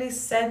genuinely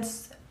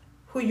sense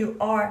who you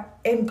are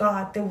in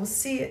God. They will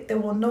see it, they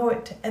will know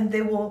it, and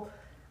they will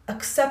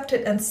accept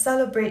it and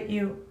celebrate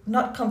you,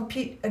 not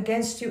compete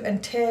against you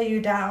and tear you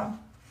down.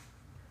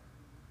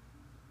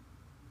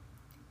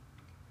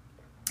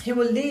 He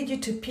will lead you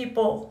to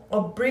people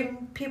or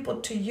bring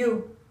people to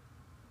you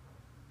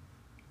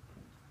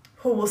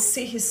who will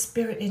see His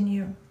Spirit in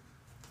you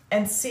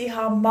and see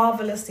how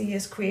marvelously He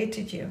has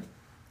created you.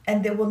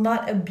 And they will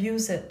not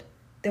abuse it.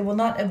 They will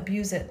not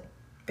abuse it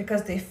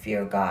because they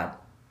fear God.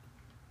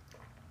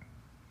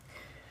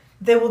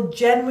 They will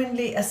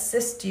genuinely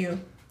assist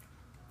you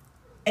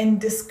in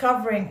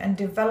discovering and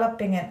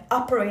developing and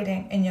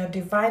operating in your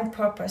divine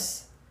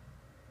purpose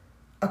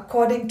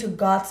according to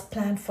God's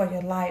plan for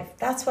your life.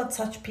 That's what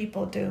such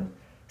people do.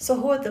 So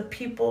who are the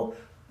people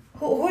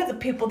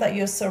that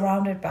you're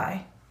surrounded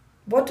by?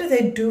 What do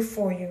they do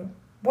for you?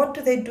 What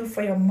do they do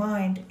for your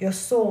mind, your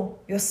soul,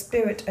 your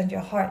spirit, and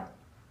your heart?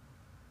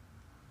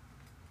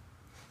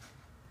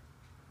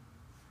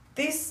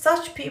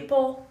 Such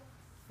people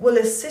will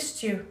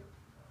assist you,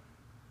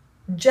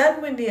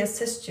 genuinely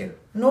assist you.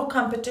 No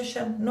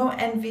competition, no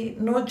envy,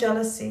 no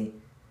jealousy.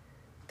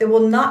 They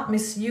will not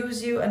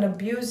misuse you and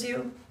abuse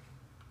you.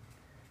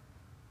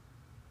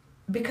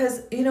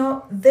 Because,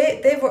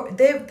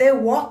 they're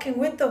walking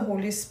with the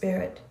Holy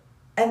Spirit,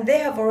 and they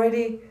have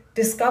already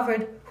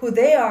discovered who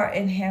they are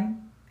in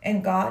Him,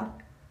 in God,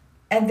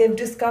 and they've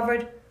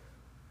discovered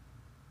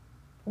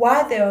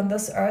why they're on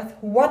this earth,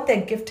 what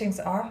their giftings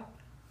are,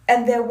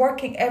 and they're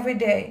working every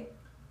day,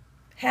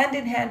 hand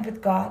in hand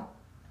with God,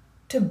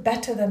 to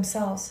better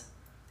themselves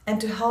and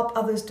to help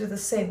others do the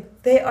same.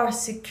 They are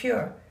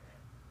secure.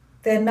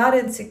 They're not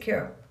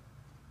insecure,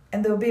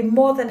 and they'll be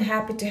more than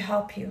happy to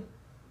help you.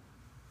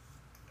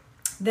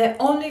 Their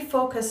only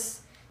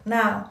focus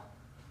now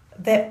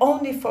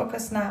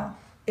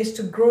is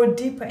to grow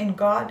deeper in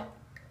God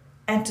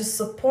and to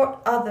support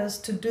others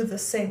to do the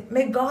same.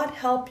 May God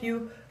help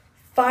you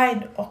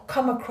find or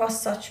come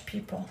across such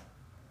people.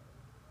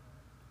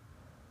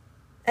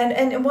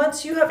 And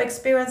once you have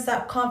experienced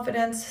that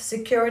confidence,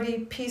 security,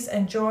 peace,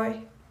 and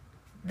joy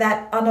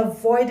that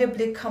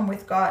unavoidably come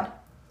with God,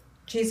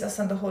 Jesus,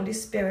 and the Holy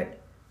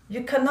Spirit,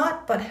 you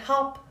cannot but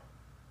help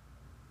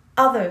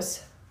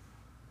others.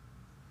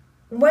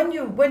 When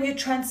you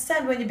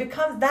transcend, when you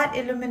become that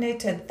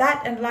illuminated,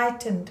 that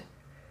enlightened,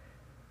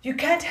 you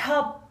can't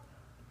help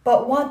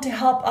but want to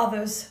help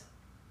others.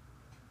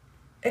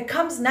 It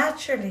comes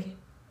naturally.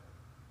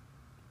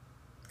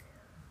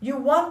 You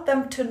want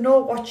them to know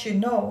what you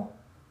know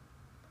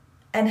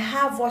and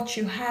have what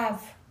you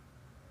have.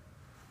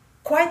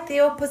 Quite the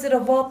opposite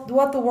of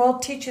what the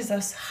world teaches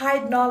us.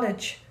 Hide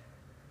knowledge.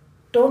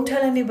 Don't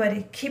tell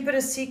anybody. Keep it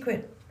a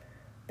secret,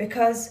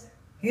 because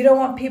you don't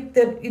want people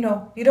that, you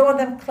don't want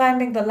them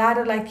climbing the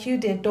ladder like you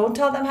did. Don't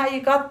tell them how you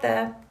got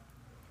there.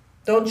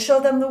 Don't show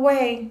them the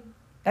way.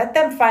 Let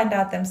them find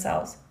out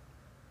themselves.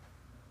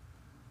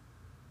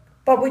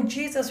 But with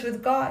Jesus,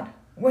 with God,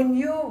 when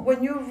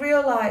you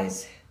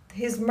realize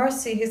His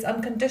mercy, His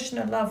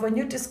unconditional love, when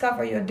you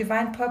discover your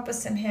divine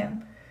purpose in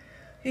Him,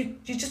 you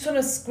just want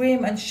to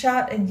scream and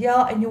shout and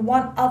yell, and you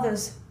want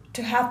others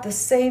to have the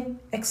same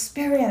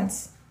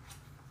experience.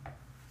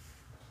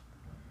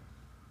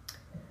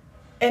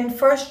 In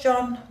 1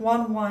 John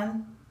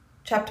 1:1,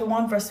 chapter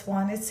 1, verse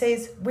 1, it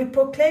says, "We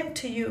proclaim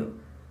to you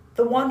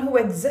the one who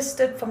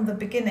existed from the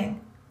beginning,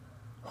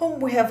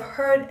 whom we have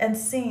heard and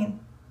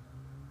seen.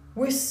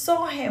 We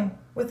saw Him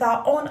with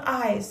our own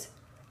eyes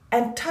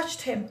and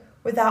touched Him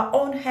with our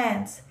own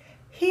hands.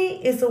 He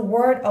is the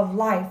word of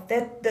life."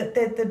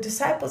 The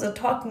disciples are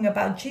talking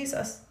about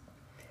Jesus.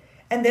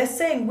 And they're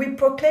saying, we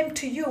proclaim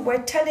to you,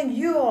 we're telling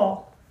you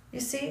all. You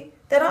see,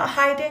 they're not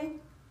hiding.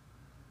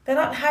 They're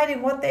not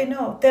hiding what they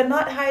know. They're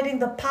not hiding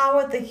the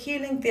power, the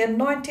healing, the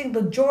anointing,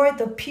 the joy,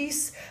 the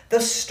peace, the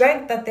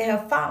strength that they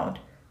have found.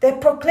 They're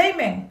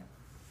proclaiming.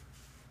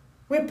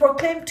 We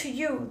proclaim to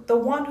you the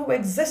one who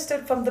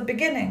existed from the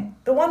beginning.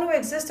 The one who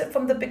existed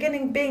from the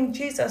beginning being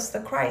Jesus the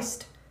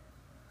Christ,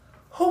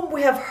 whom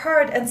we have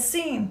heard and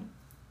seen.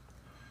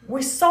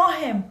 We saw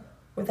Him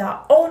with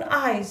our own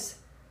eyes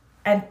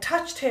and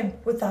touched Him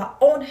with our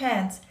own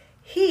hands.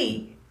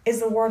 He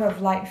is the word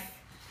of life.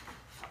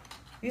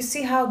 You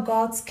see how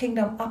God's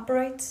kingdom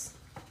operates?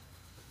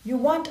 You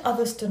want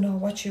others to know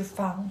what you've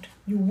found.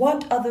 You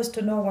want others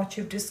to know what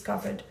you've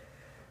discovered.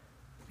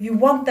 You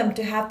want them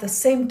to have the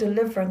same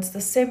deliverance,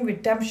 the same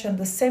redemption,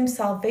 the same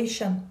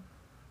salvation.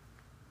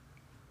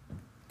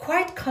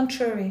 Quite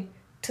contrary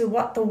to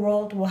what the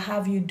world will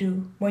have you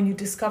do when you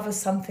discover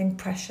something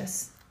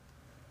precious.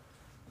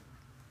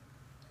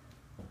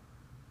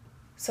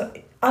 So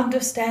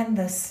understand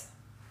this.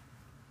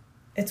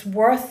 It's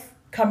worth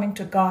coming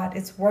to God.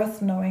 It's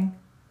worth knowing.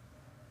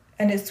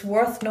 And it's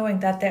worth knowing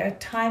that there are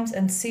times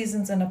and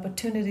seasons and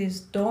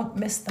opportunities. Don't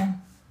miss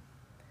them.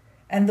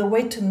 And the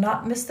way to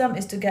not miss them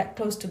is to get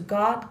close to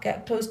God,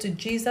 get close to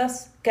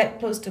Jesus, get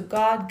close to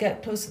God,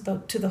 get close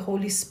to the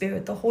Holy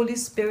Spirit. The Holy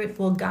Spirit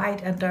will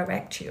guide and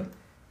direct you.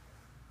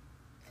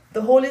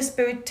 The Holy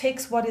Spirit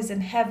takes what is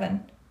in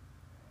heaven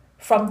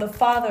from the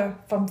Father,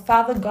 from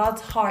Father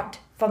God's heart,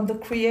 from the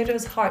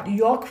Creator's heart,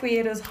 your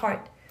Creator's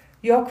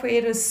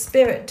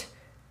spirit,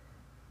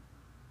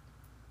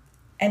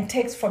 and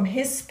takes from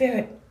His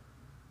spirit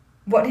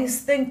what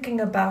He's thinking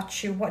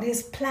about you, what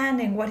He's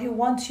planning, what He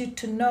wants you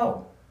to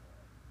know,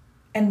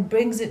 and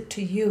brings it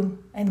to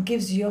you and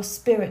gives your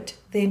spirit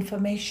the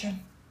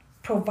information,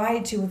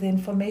 provides you with the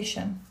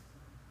information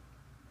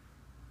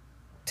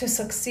to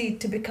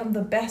succeed, to become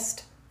the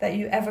best that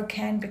you ever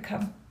can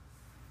become.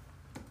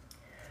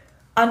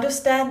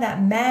 Understand that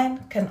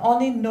man can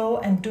only know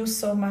and do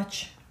so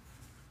much,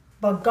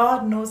 but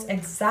God knows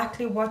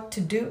exactly what to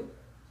do,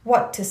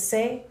 what to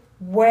say,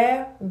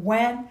 where,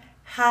 when,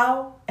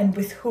 how, and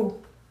with who.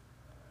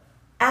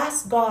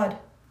 Ask God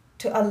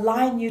to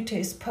align you to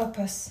His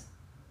purpose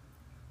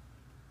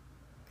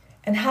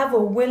and have a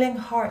willing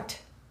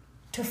heart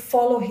to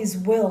follow His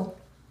will.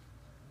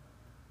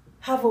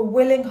 Have a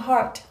willing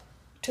heart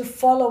to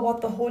follow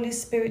what the Holy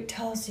Spirit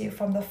tells you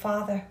from the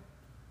Father.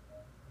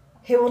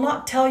 He will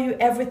not tell you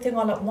everything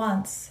all at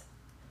once.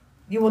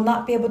 You will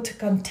not be able to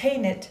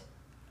contain it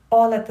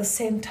all at the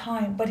same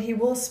time, but He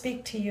will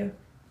speak to you.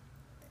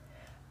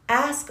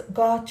 Ask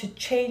God to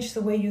change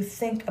the way you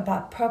think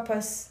about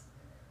purpose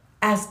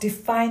as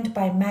defined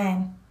by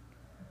man.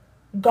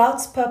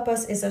 God's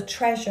purpose is a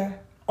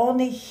treasure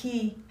only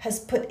He has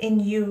put in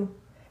you,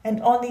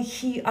 and only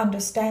He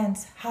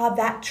understands how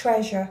that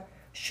treasure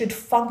should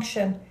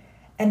function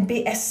and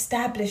be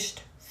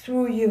established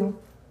through you.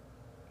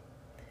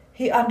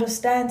 He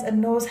understands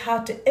and knows how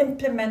to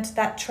implement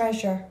that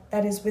treasure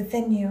that is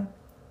within you,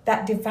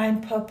 that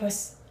divine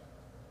purpose.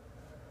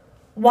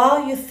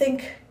 While you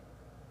think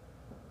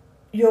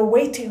you're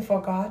waiting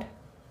for God,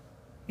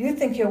 you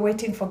think you're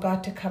waiting for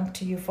God to come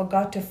to you, for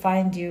God to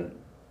find you.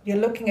 You're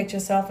looking at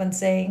yourself and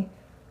saying,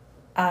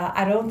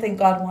 I don't think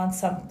God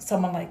wants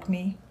someone like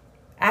me.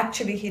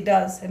 Actually, He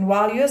does. And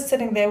while you're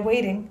sitting there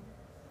waiting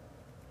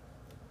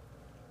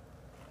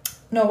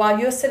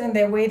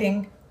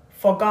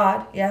for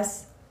God,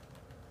 yes,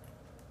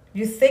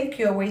 you think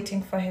you're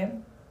waiting for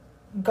Him.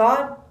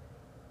 God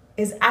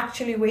is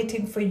actually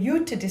waiting for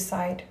you to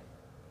decide.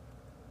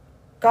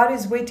 God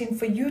is waiting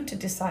for you to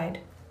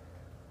decide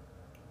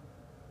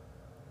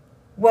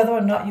whether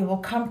or not you will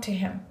come to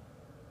Him.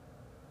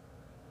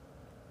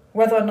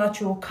 Whether or not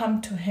you will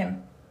come to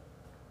Him.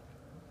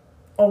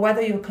 Or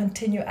whether you'll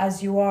continue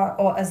as you are,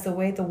 or as the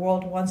way the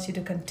world wants you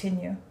to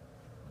continue.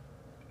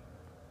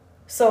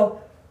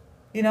 So,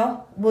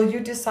 will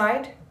you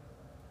decide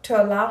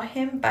to allow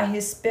Him by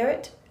His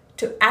Spirit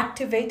to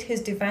activate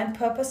His divine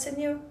purpose in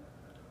you?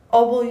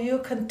 Or will you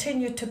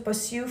continue to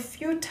pursue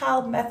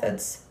futile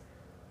methods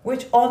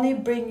which only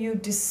bring you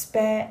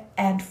despair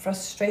and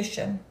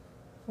frustration?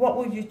 What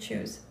will you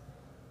choose?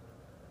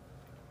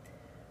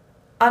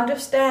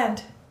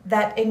 Understand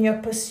that in your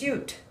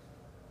pursuit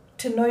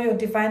to know your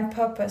divine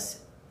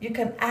purpose, you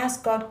can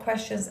ask God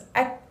questions.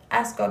 I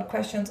ask God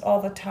questions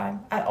all the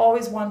time. I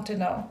always want to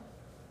know.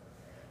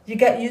 You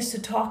get used to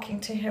talking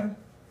to Him.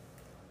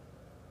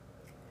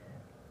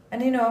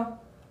 And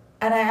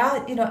I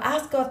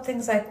ask God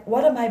things like,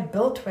 what am I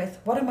built with?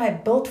 What am I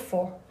built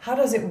for? How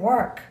does it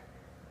work?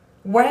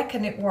 Where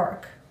can it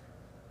work?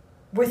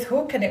 With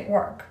who can it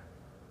work?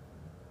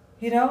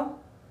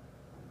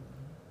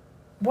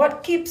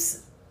 What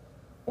keeps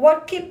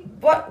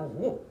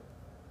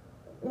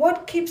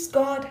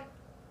God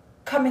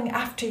coming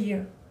after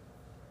you?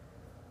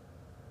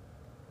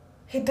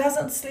 He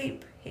doesn't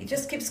sleep. He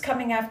just keeps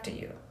coming after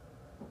you.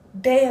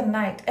 Day and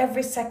night,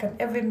 every second,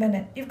 every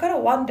minute. You've got to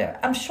wonder.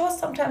 I'm sure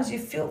sometimes you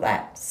feel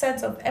that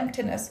sense of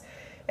emptiness,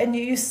 and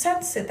you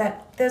sense it,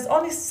 that there's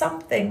only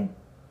someone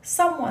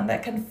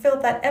that can fill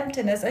that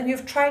emptiness. And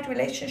you've tried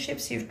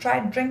relationships, you've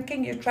tried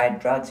drinking, you've tried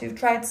drugs, you've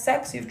tried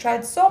sex, you've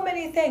tried so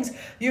many things.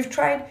 You've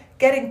tried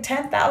getting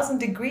 10,000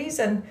 degrees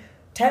and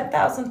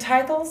 10,000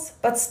 titles,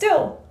 but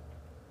still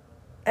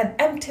an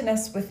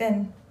emptiness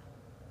within.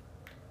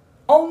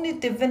 Only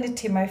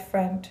divinity, my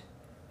friend.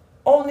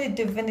 Only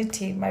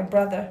divinity, my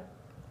brother.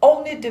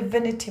 Only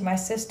divinity, my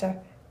sister,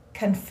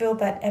 can fill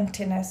that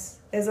emptiness.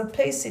 There's a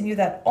place in you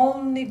that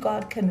only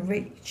God can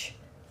reach.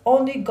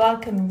 Only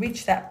God can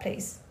reach that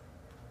place.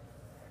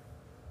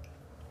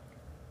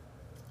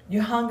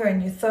 You hunger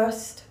and you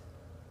thirst.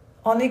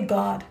 Only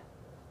God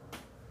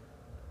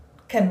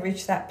can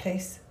reach that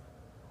place.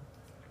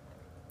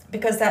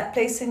 Because that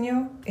place in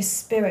you is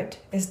spirit,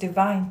 is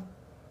divine.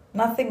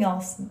 Nothing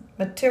else.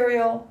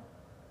 Material,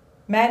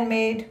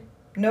 man-made,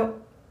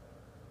 no.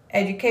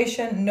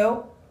 Education,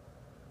 no.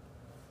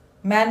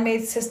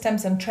 Man-made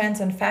systems and trends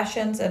and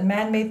fashions and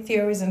man-made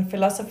theories and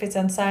philosophies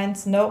and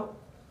science, no.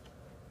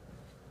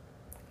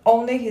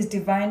 Only His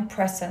divine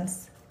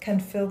presence can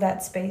fill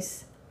that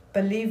space.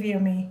 Believe you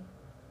me.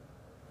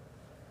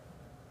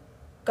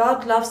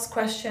 God loves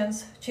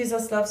questions.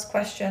 Jesus loves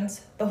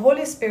questions. The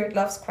Holy Spirit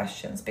loves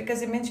questions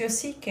because it means you're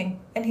seeking.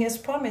 And He has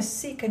promised,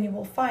 seek and you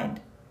will find.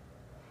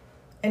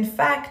 In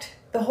fact,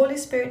 the Holy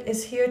Spirit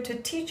is here to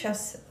teach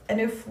us.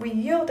 And if we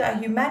yield our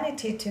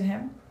humanity to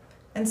Him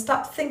and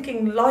stop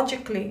thinking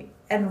logically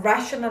and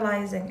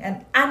rationalizing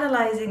and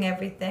analyzing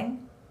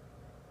everything,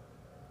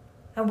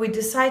 and we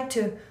decide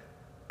to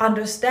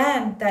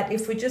understand that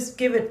if we just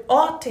give it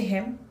all to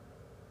Him,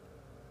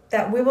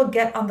 that we will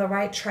get on the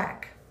right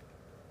track.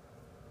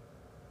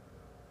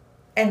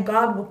 And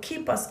God will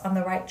keep us on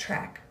the right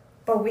track.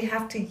 But we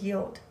have to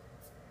yield.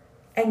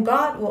 And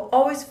God will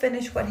always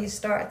finish what He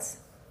starts.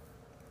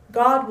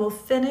 God will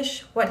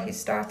finish what He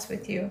starts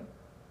with you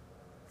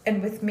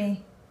and with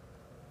me.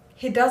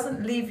 He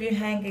doesn't leave you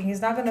hanging.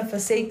 He's not going to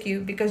forsake you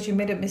because you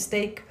made a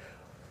mistake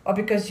or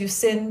because you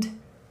sinned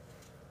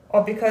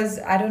or because,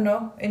 I don't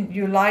know, and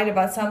you lied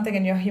about something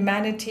in your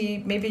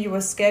humanity. Maybe you were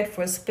scared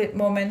for a split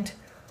moment.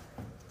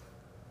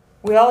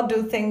 We all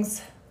do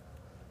things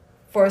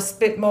for a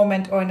split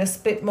moment or in a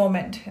split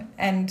moment.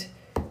 And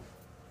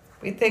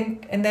we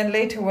think, and then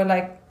later we're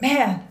like,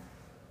 man,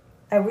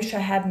 I wish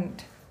I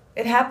hadn't.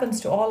 It happens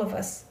to all of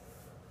us.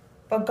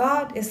 But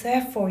God is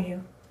there for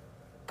you.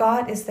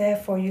 God is there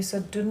for you.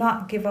 So do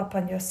not give up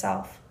on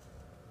yourself.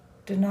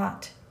 Do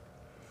not.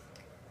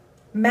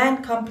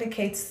 Man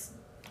complicates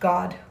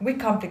God. We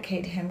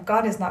complicate Him.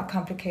 God is not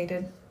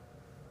complicated.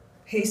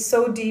 He's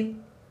so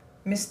deep,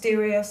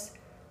 mysterious,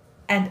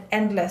 and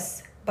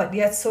endless, but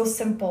yet so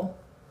simple.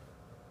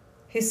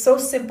 He's so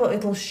simple,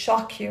 it'll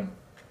shock you.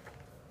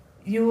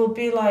 You will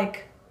be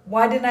like,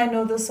 why didn't I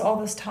know this all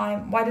this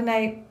time? Why didn't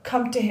I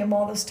come to Him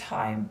all this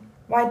time?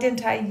 Why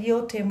didn't I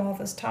yield to Him all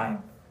this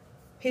time?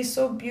 He's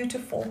so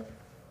beautiful.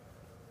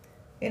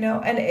 You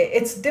know, and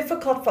it's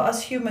difficult for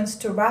us humans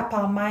to wrap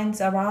our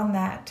minds around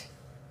that.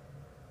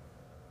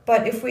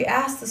 But if we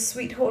ask the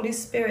sweet Holy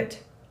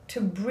Spirit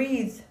to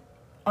breathe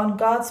on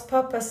God's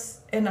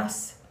purpose in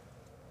us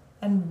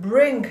and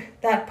bring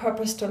that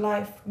purpose to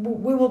life,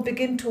 we will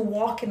begin to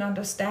walk in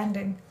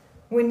understanding.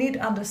 We need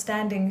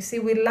understanding. See,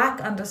 we lack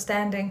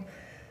understanding.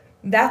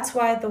 That's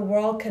why the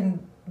world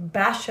can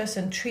bash us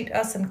and treat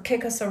us and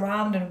kick us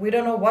around, and we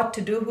don't know what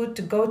to do, who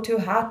to go to,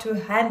 how to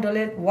handle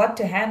it, what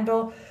to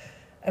handle.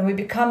 And we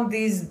become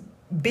these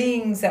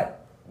beings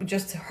that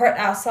just hurt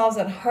ourselves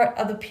and hurt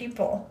other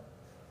people.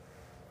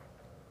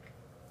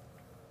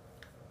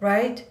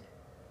 Right?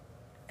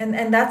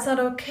 And that's not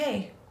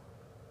okay.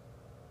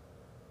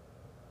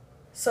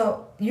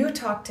 So you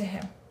talk to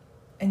Him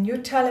and you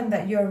tell Him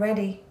that you're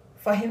ready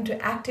for Him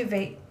to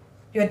activate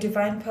your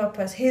divine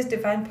purpose, His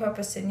divine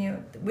purpose in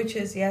you, which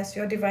is, yes,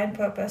 your divine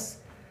purpose,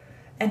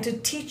 and to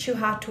teach you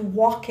how to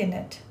walk in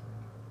it.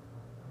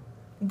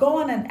 Go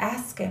on and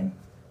ask Him.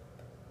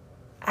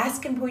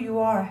 Ask Him who you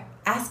are.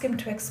 Ask Him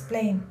to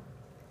explain.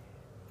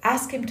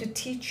 Ask Him to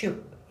teach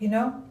you, you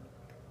know.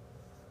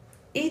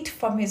 Eat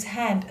from His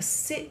hand.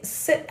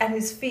 Sit at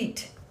His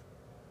feet.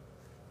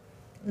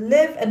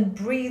 Live and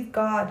breathe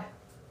God.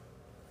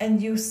 And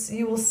you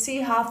will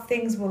see how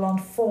things will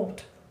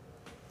unfold.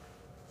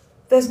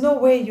 There's no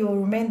way you will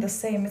remain the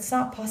same. It's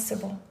not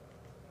possible.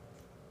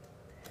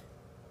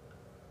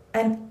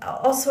 And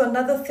also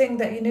another thing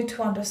that you need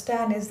to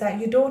understand is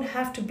that you don't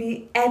have to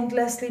be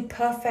endlessly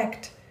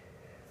perfect.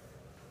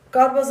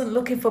 God wasn't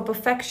looking for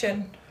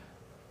perfection.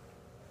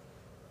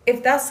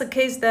 If that's the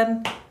case,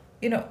 then,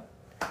 you know,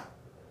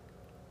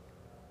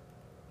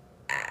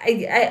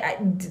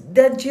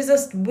 then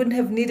Jesus wouldn't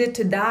have needed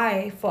to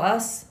die for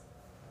us.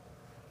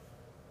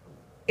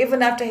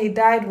 Even after He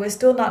died, we're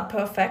still not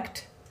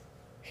perfect.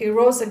 He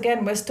rose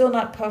again, we're still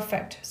not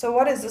perfect. So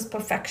what is this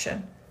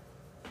perfection?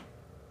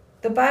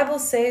 The Bible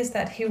says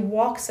that He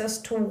walks us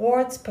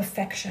towards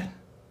perfection.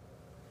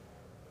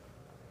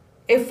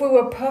 If we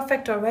were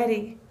perfect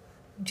already,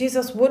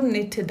 Jesus wouldn't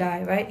need to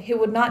die, right? He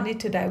would not need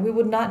to die. We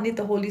would not need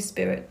the Holy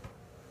Spirit.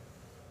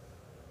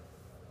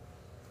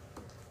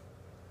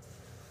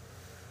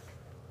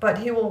 But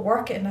He will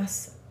work in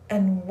us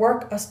and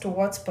work us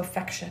towards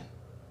perfection.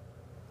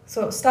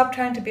 So stop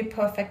trying to be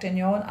perfect in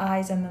your own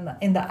eyes and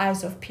in the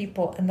eyes of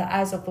people, in the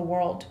eyes of the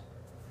world.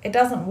 It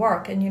doesn't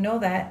work, and you know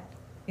that.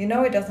 You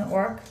know it doesn't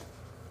work.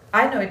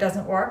 I know it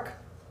doesn't work.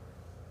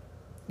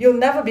 You'll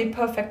never be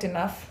perfect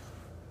enough.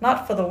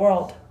 Not for the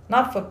world,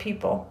 not for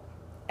people,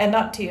 and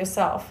not to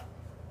yourself.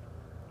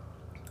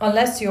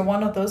 Unless you're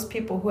one of those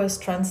people who has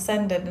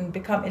transcended and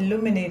become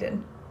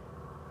illuminated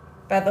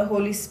by the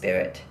Holy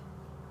Spirit.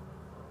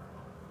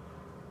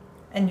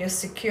 And you're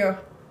secure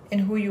in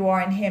who you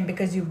are in Him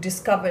because you've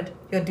discovered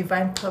your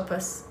divine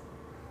purpose.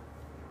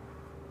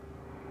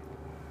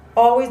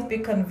 Always be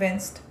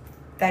convinced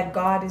that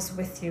God is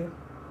with you.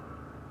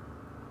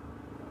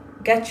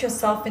 Get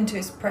yourself into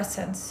His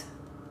presence.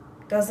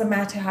 Doesn't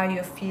matter how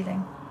you're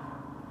feeling.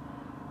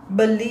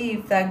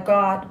 Believe that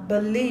God the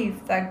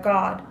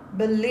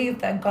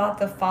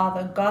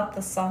Father, God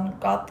the Son,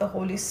 God the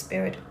Holy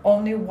Spirit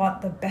only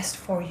want the best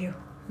for you.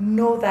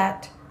 Know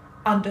that.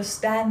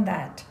 Understand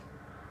that.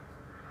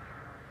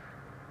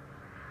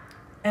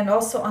 And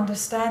also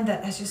understand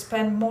that as you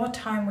spend more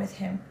time with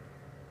Him,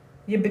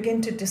 you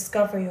begin to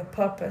discover your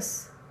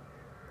purpose.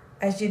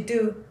 As you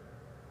do,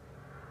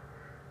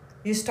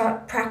 you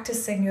start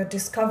practicing your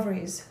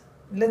discoveries,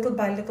 little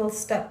by little,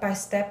 step by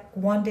step,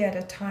 one day at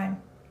a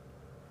time.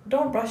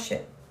 Don't rush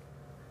it.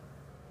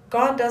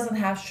 God doesn't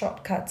have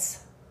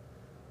shortcuts.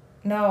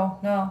 No,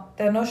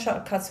 there are no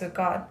shortcuts with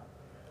God.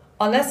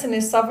 Unless in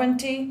His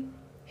sovereignty,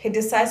 He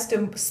decides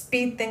to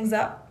speed things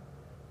up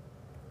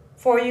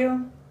for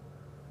you.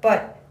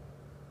 But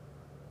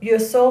you're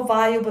so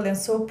valuable and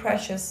so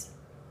precious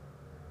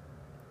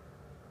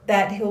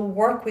that He'll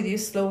work with you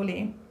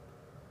slowly.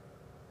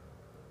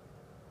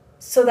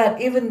 So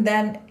that even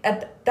then,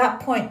 at that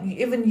point,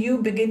 even you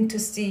begin to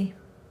see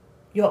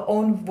your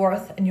own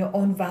worth and your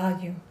own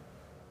value.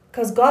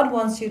 Because God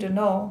wants you to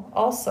know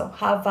also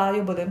how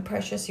valuable and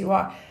precious you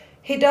are.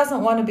 He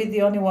doesn't want to be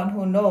the only one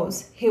who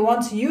knows. He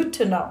wants you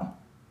to know.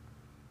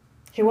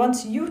 He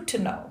wants you to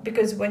know.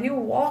 Because when you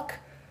walk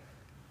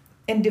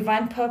in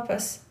divine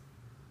purpose,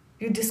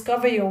 you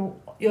discover your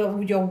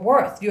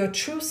worth, your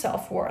true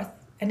self-worth.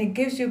 And it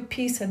gives you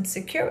peace and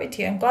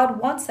security. And God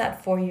wants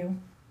that for you.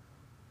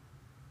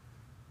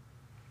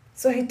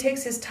 So He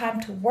takes His time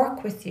to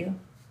work with you.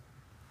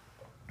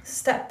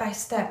 Step by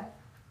step.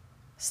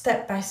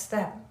 Step by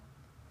step.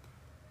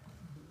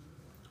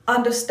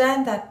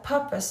 Understand that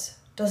purpose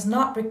does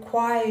not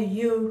require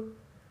you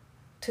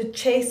to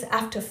chase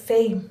after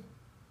fame,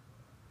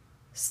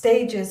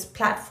 stages,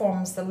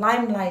 platforms, the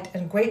limelight,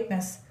 and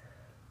greatness.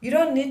 You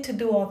don't need to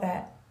do all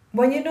that.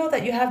 When you know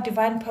that you have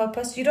divine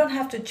purpose, you don't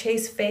have to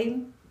chase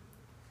fame.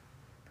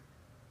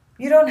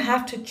 You don't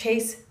have to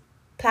chase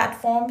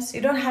platforms.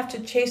 You don't have to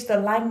chase the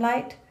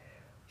limelight.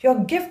 Your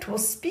gift will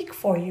speak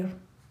for you.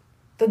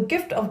 The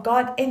gift of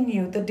God in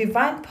you, the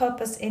divine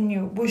purpose in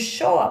you will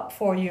show up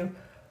for you,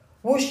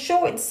 will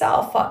show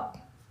itself up,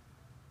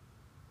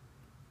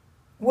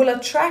 will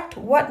attract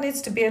what needs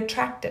to be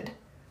attracted,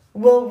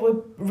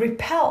 will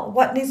repel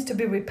what needs to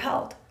be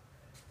repelled.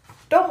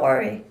 Don't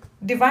worry.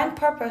 Divine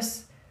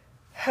purpose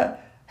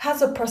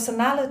has a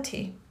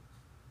personality.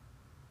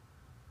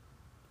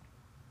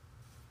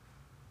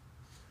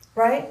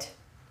 Right?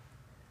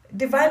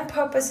 Divine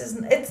purpose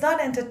it's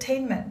not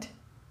entertainment.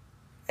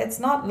 It's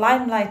not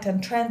limelight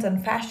and trends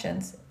and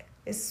fashions.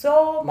 It's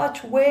so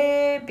much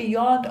way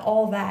beyond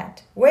all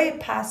that, way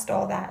past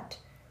all that.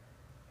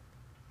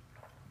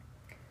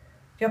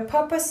 Your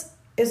purpose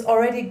is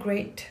already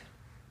great.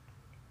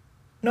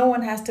 No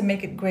one has to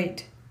make it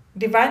great.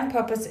 Divine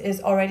purpose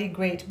is already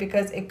great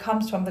because it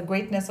comes from the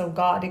greatness of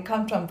God. It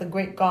comes from the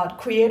great God,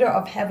 creator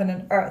of heaven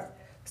and earth.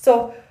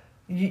 So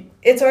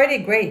it's already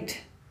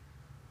great.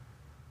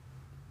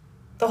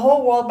 The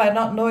whole world might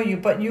not know you,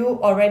 but you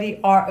already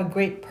are a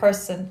great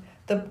person.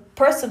 The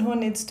person who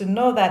needs to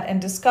know that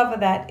and discover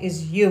that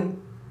is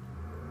you.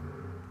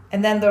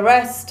 And then the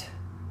rest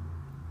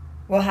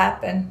will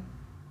happen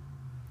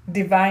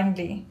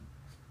divinely.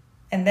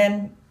 And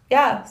then,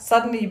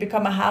 suddenly you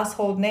become a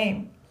household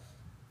name.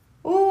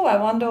 Ooh, I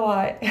wonder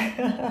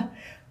why.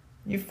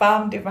 You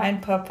found divine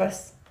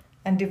purpose.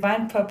 And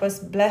divine purpose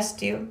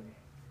blessed you.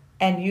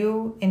 And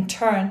you, in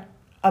turn,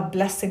 are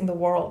blessing the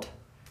world.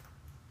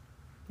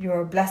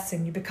 You're a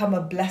blessing. You become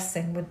a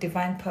blessing with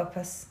divine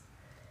purpose.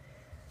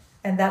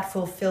 And that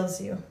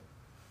fulfills you.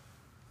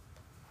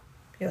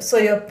 So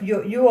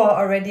you are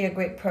already a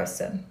great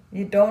person.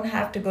 You don't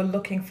have to go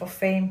looking for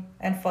fame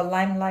and for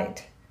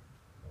limelight.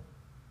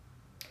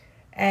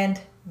 And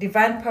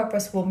divine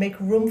purpose will make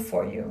room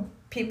for you.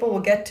 People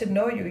will get to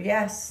know you,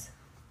 yes.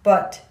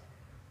 But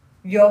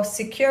your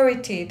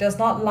security does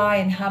not lie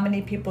in how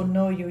many people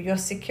know you. Your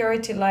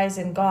security lies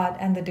in God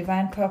and the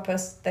divine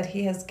purpose that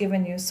He has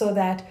given you, so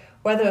that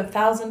whether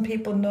 1,000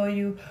 people know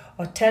you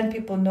or 10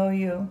 people know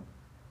you,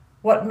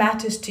 what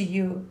matters to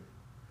you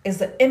is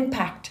the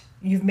impact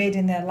you've made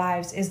in their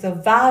lives, is the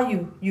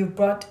value you've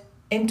brought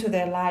into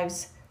their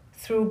lives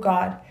through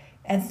God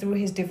and through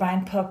His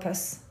divine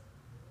purpose,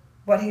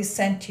 what He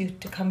sent you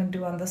to come and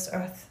do on this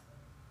earth.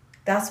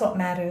 That's what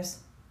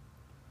matters.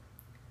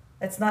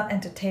 It's not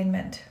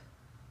entertainment.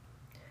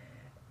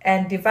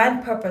 And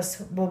divine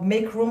purpose will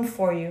make room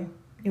for you.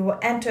 You will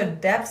enter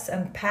depths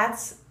and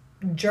paths,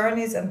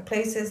 journeys and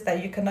places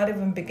that you cannot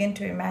even begin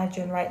to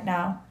imagine right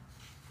now.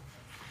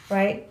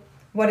 Right?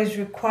 What is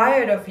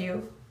required of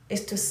you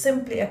is to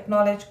simply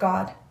acknowledge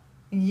God,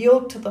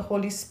 yield to the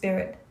Holy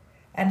Spirit,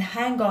 and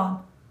hang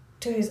on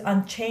to His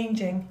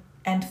unchanging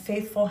and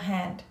faithful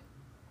hand.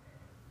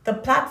 The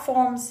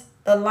platforms,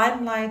 the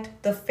limelight,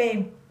 the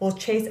fame will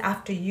chase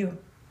after you.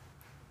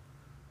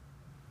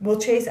 Will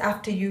chase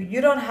after you.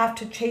 You don't have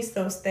to chase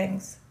those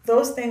things.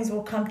 Those things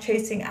will come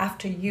chasing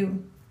after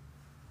you.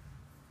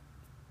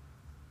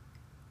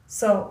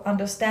 So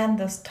understand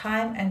this: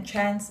 time and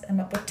chance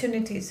and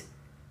opportunities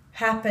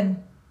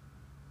happen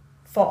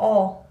for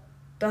all.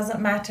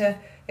 Doesn't matter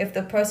if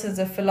the person is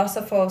a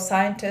philosopher or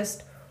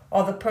scientist,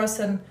 or the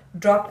person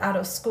dropped out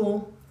of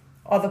school,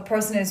 or the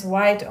person is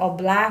white or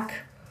black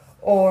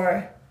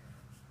or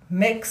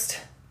mixed.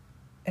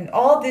 And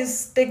all these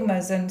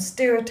stigmas and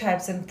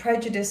stereotypes and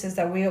prejudices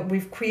that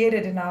we've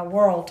created in our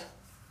world.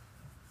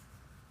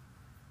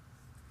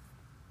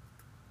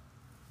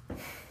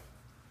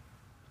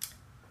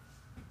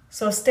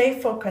 So stay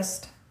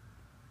focused.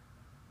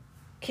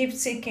 Keep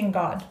seeking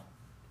God.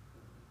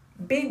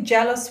 Be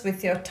jealous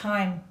with your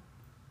time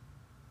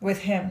with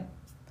Him,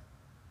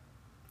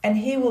 and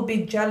He will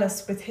be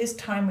jealous with His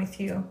time with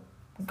you.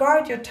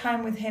 Guard your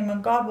time with Him,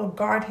 and God will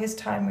guard His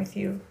time with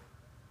you.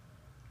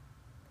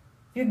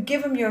 You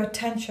give Him your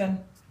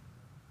attention,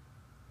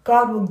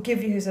 God will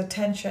give you His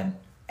attention,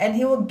 and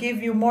He will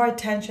give you more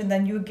attention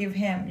than you give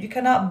Him. You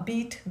cannot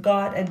beat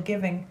God at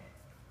giving.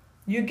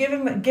 You give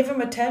him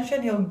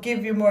attention, He'll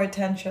give you more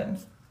attention.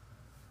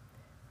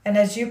 And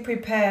as you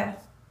prepare,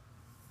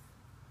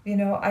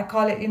 I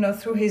call it,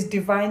 through His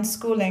divine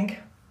schooling,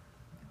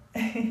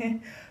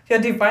 your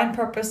divine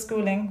purpose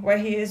schooling, where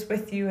He is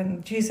with you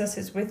and Jesus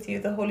is with you,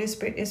 the Holy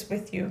Spirit is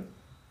with you.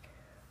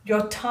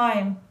 Your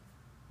time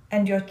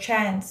and your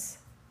chance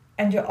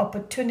and your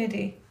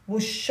opportunity will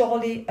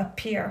surely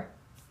appear.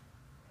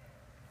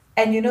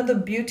 And the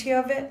beauty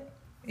of it?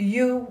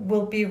 You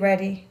will be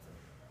ready.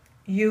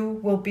 You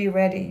will be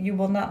ready. You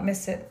will not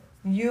miss it.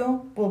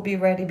 You will be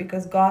ready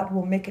because God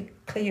will make it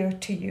clear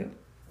to you.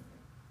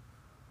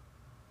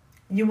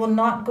 You will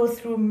not go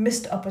through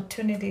missed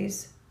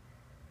opportunities.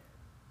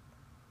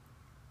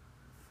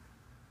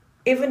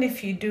 Even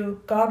if you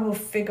do, God will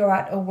figure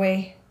out a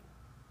way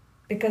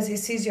because He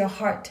sees your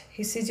heart.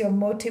 He sees your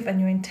motive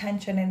and your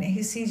intention, and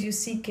He sees you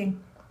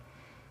seeking.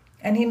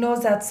 And He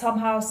knows that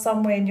somehow,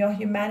 somewhere in your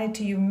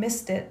humanity, you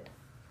missed it.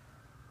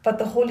 But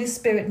the Holy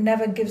Spirit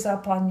never gives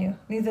up on you.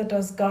 Neither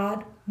does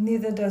God,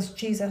 neither does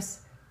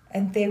Jesus.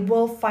 And they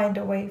will find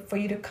a way for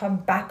you to come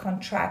back on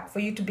track, for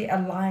you to be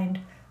aligned,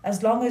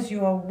 as long as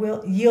you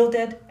are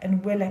yielded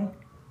and willing.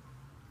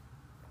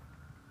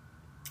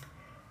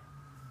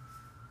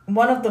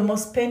 One of the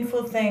most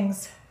painful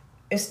things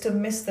is to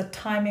miss the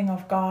timing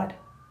of God,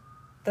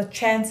 the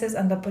chances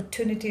and the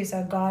opportunities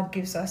that God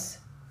gives us.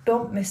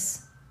 Don't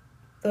miss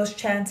those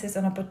chances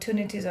and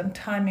opportunities and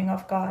timing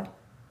of God.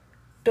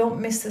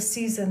 Don't miss the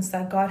seasons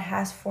that God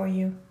has for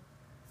you.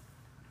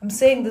 I'm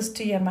saying this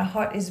to you and my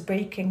heart is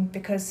breaking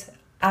because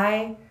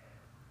I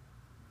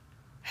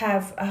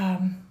have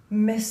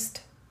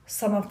missed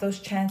some of those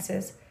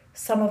chances,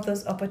 some of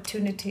those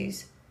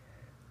opportunities,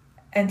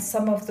 and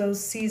some of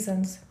those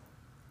seasons.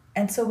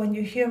 And so when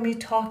you hear me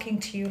talking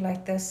to you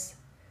like this,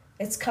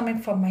 it's coming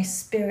from my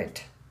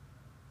spirit.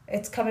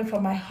 It's coming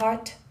from my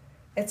heart.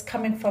 It's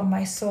coming from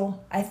my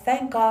soul. I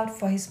thank God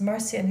for His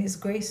mercy and His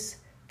grace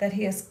that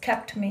He has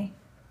kept me.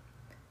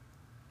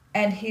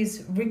 And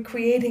He's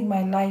recreating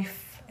my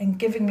life and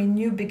giving me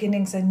new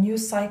beginnings and new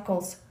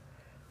cycles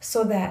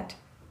so that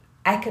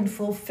I can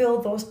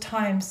fulfill those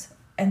times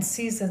and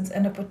seasons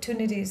and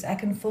opportunities. I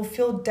can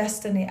fulfill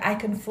destiny. I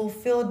can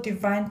fulfill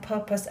divine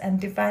purpose and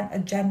divine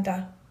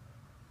agenda.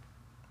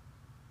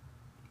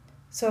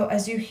 So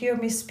as you hear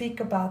me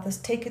speak about this,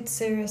 take it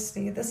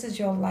seriously. This is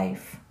your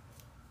life.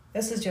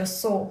 This is your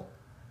soul.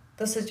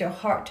 This is your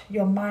heart,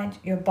 your mind,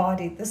 your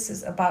body. This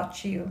is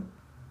about you.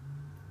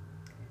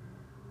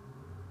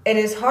 It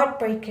is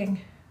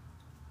heartbreaking,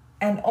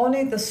 and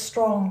only the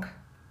strong,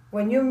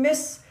 when you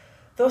miss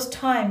those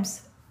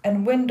times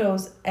and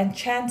windows and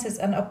chances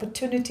and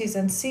opportunities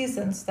and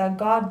seasons that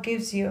God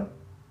gives you,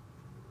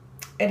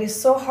 it is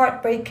so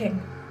heartbreaking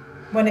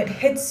when it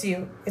hits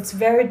you. It's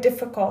very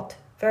difficult,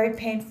 very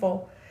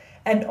painful,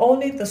 and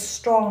only the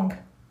strong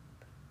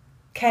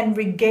can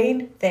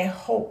regain their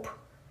hope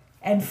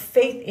and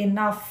faith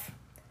enough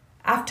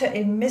after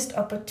a missed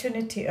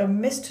opportunity, a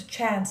missed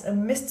chance, a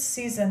missed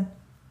season.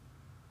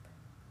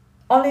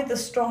 Only the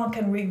strong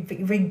can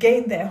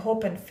regain their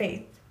hope and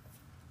faith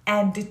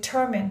and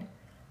determine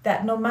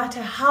that no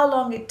matter how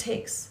long it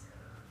takes,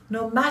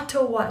 no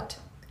matter what,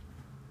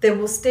 they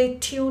will stay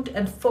tuned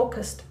and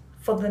focused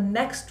for the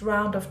next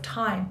round of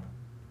time,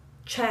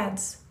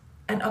 chance,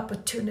 and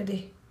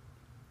opportunity.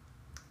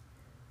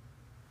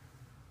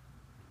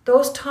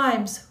 Those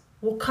times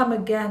will come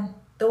again.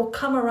 They will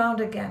come around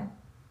again.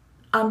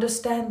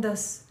 Understand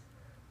this.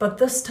 But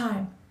this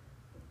time,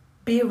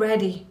 be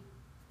ready.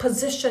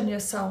 Position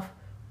yourself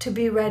to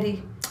be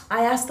ready.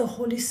 I ask the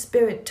Holy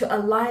Spirit to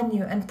align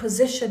you and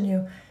position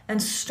you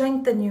and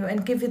strengthen you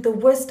and give you the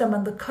wisdom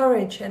and the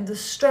courage and the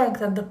strength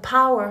and the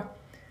power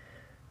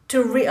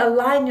to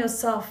realign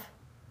yourself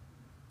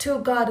to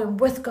God and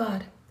with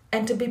God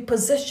and to be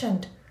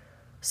positioned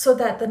so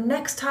that the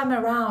next time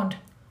around,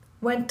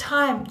 when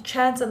time,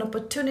 chance, and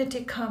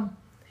opportunity come,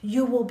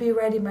 you will be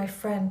ready, my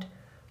friend.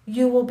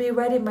 You will be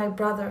ready, my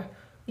brother.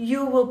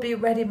 You will be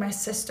ready, my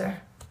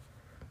sister.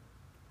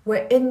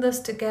 We're in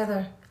this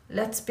together.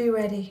 Let's be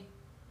ready.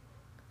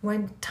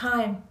 When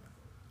time,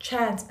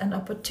 chance, and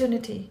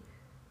opportunity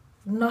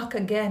knock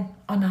again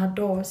on our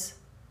doors,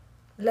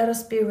 let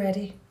us be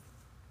ready.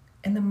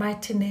 In the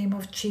mighty name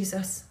of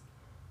Jesus.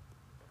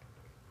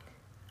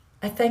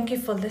 I thank you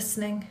for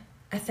listening.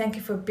 I thank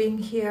you for being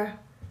here.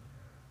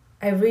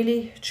 I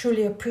really,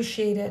 truly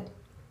appreciate it.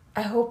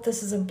 I hope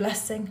this is a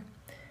blessing.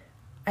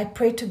 I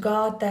pray to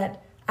God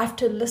that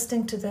after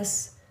listening to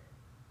this,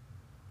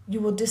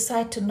 you will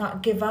decide to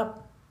not give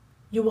up.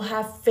 You will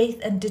have faith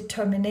and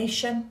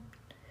determination,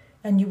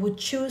 and you will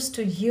choose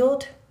to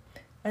yield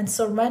and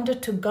surrender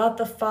to God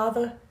the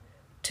Father,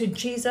 to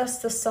Jesus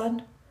the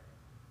Son,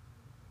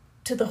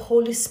 to the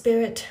Holy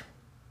Spirit,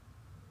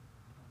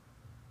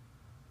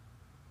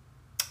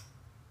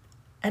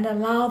 and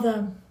allow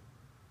them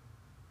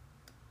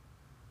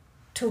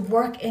to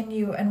work in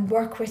you and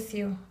work with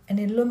you and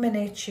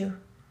illuminate you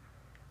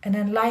and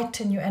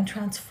enlighten you and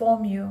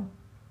transform you.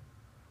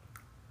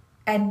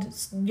 And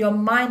your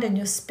mind and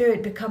your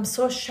spirit become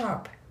so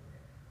sharp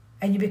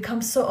and you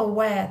become so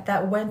aware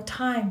that when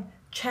time,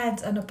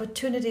 chance, and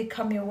opportunity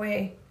come your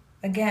way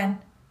again,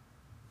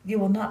 you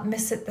will not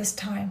miss it this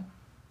time.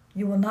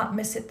 You will not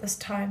miss it this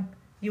time.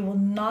 You will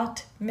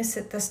not miss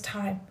it this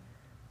time.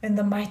 In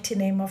the mighty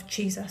name of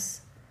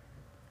Jesus.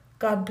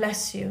 God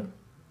bless you.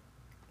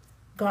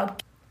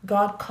 God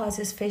cause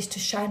his face to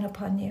shine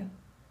upon you.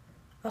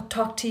 I'll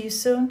talk to you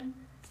soon.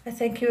 I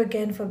thank you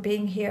again for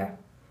being here.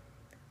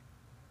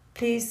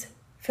 Please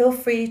feel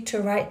free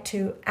to write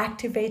to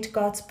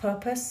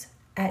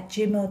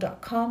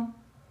activategodspurpose@gmail.com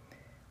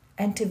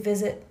and to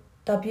visit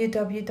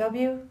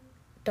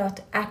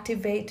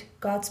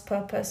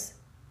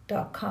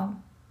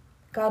www.activategodspurpose.com.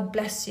 God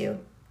bless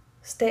you.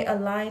 Stay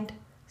aligned,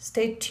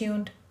 stay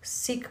tuned,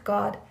 seek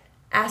God,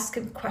 ask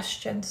him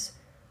questions,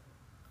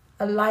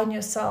 align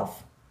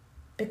yourself,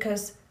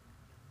 because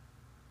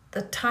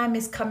the time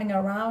is coming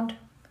around,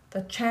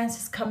 the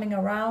chance is coming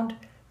around,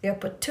 the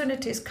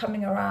opportunity is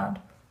coming around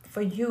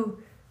for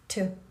you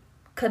to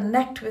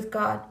connect with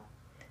God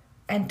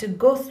and to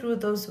go through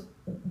those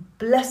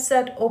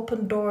blessed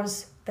open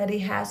doors that he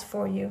has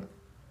for you.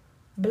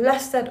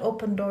 Blessed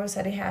open doors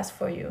that he has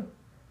for you.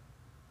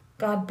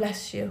 God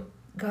bless you.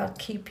 God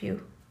keep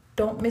you.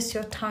 Don't miss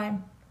your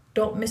time.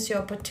 Don't miss your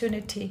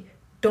opportunity.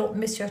 Don't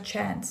miss your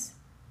chance.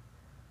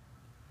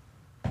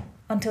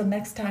 Until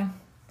next time,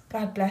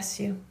 God bless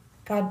you.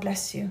 God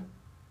bless you.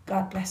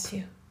 God bless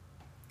you.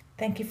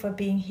 Thank you for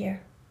being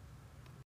here.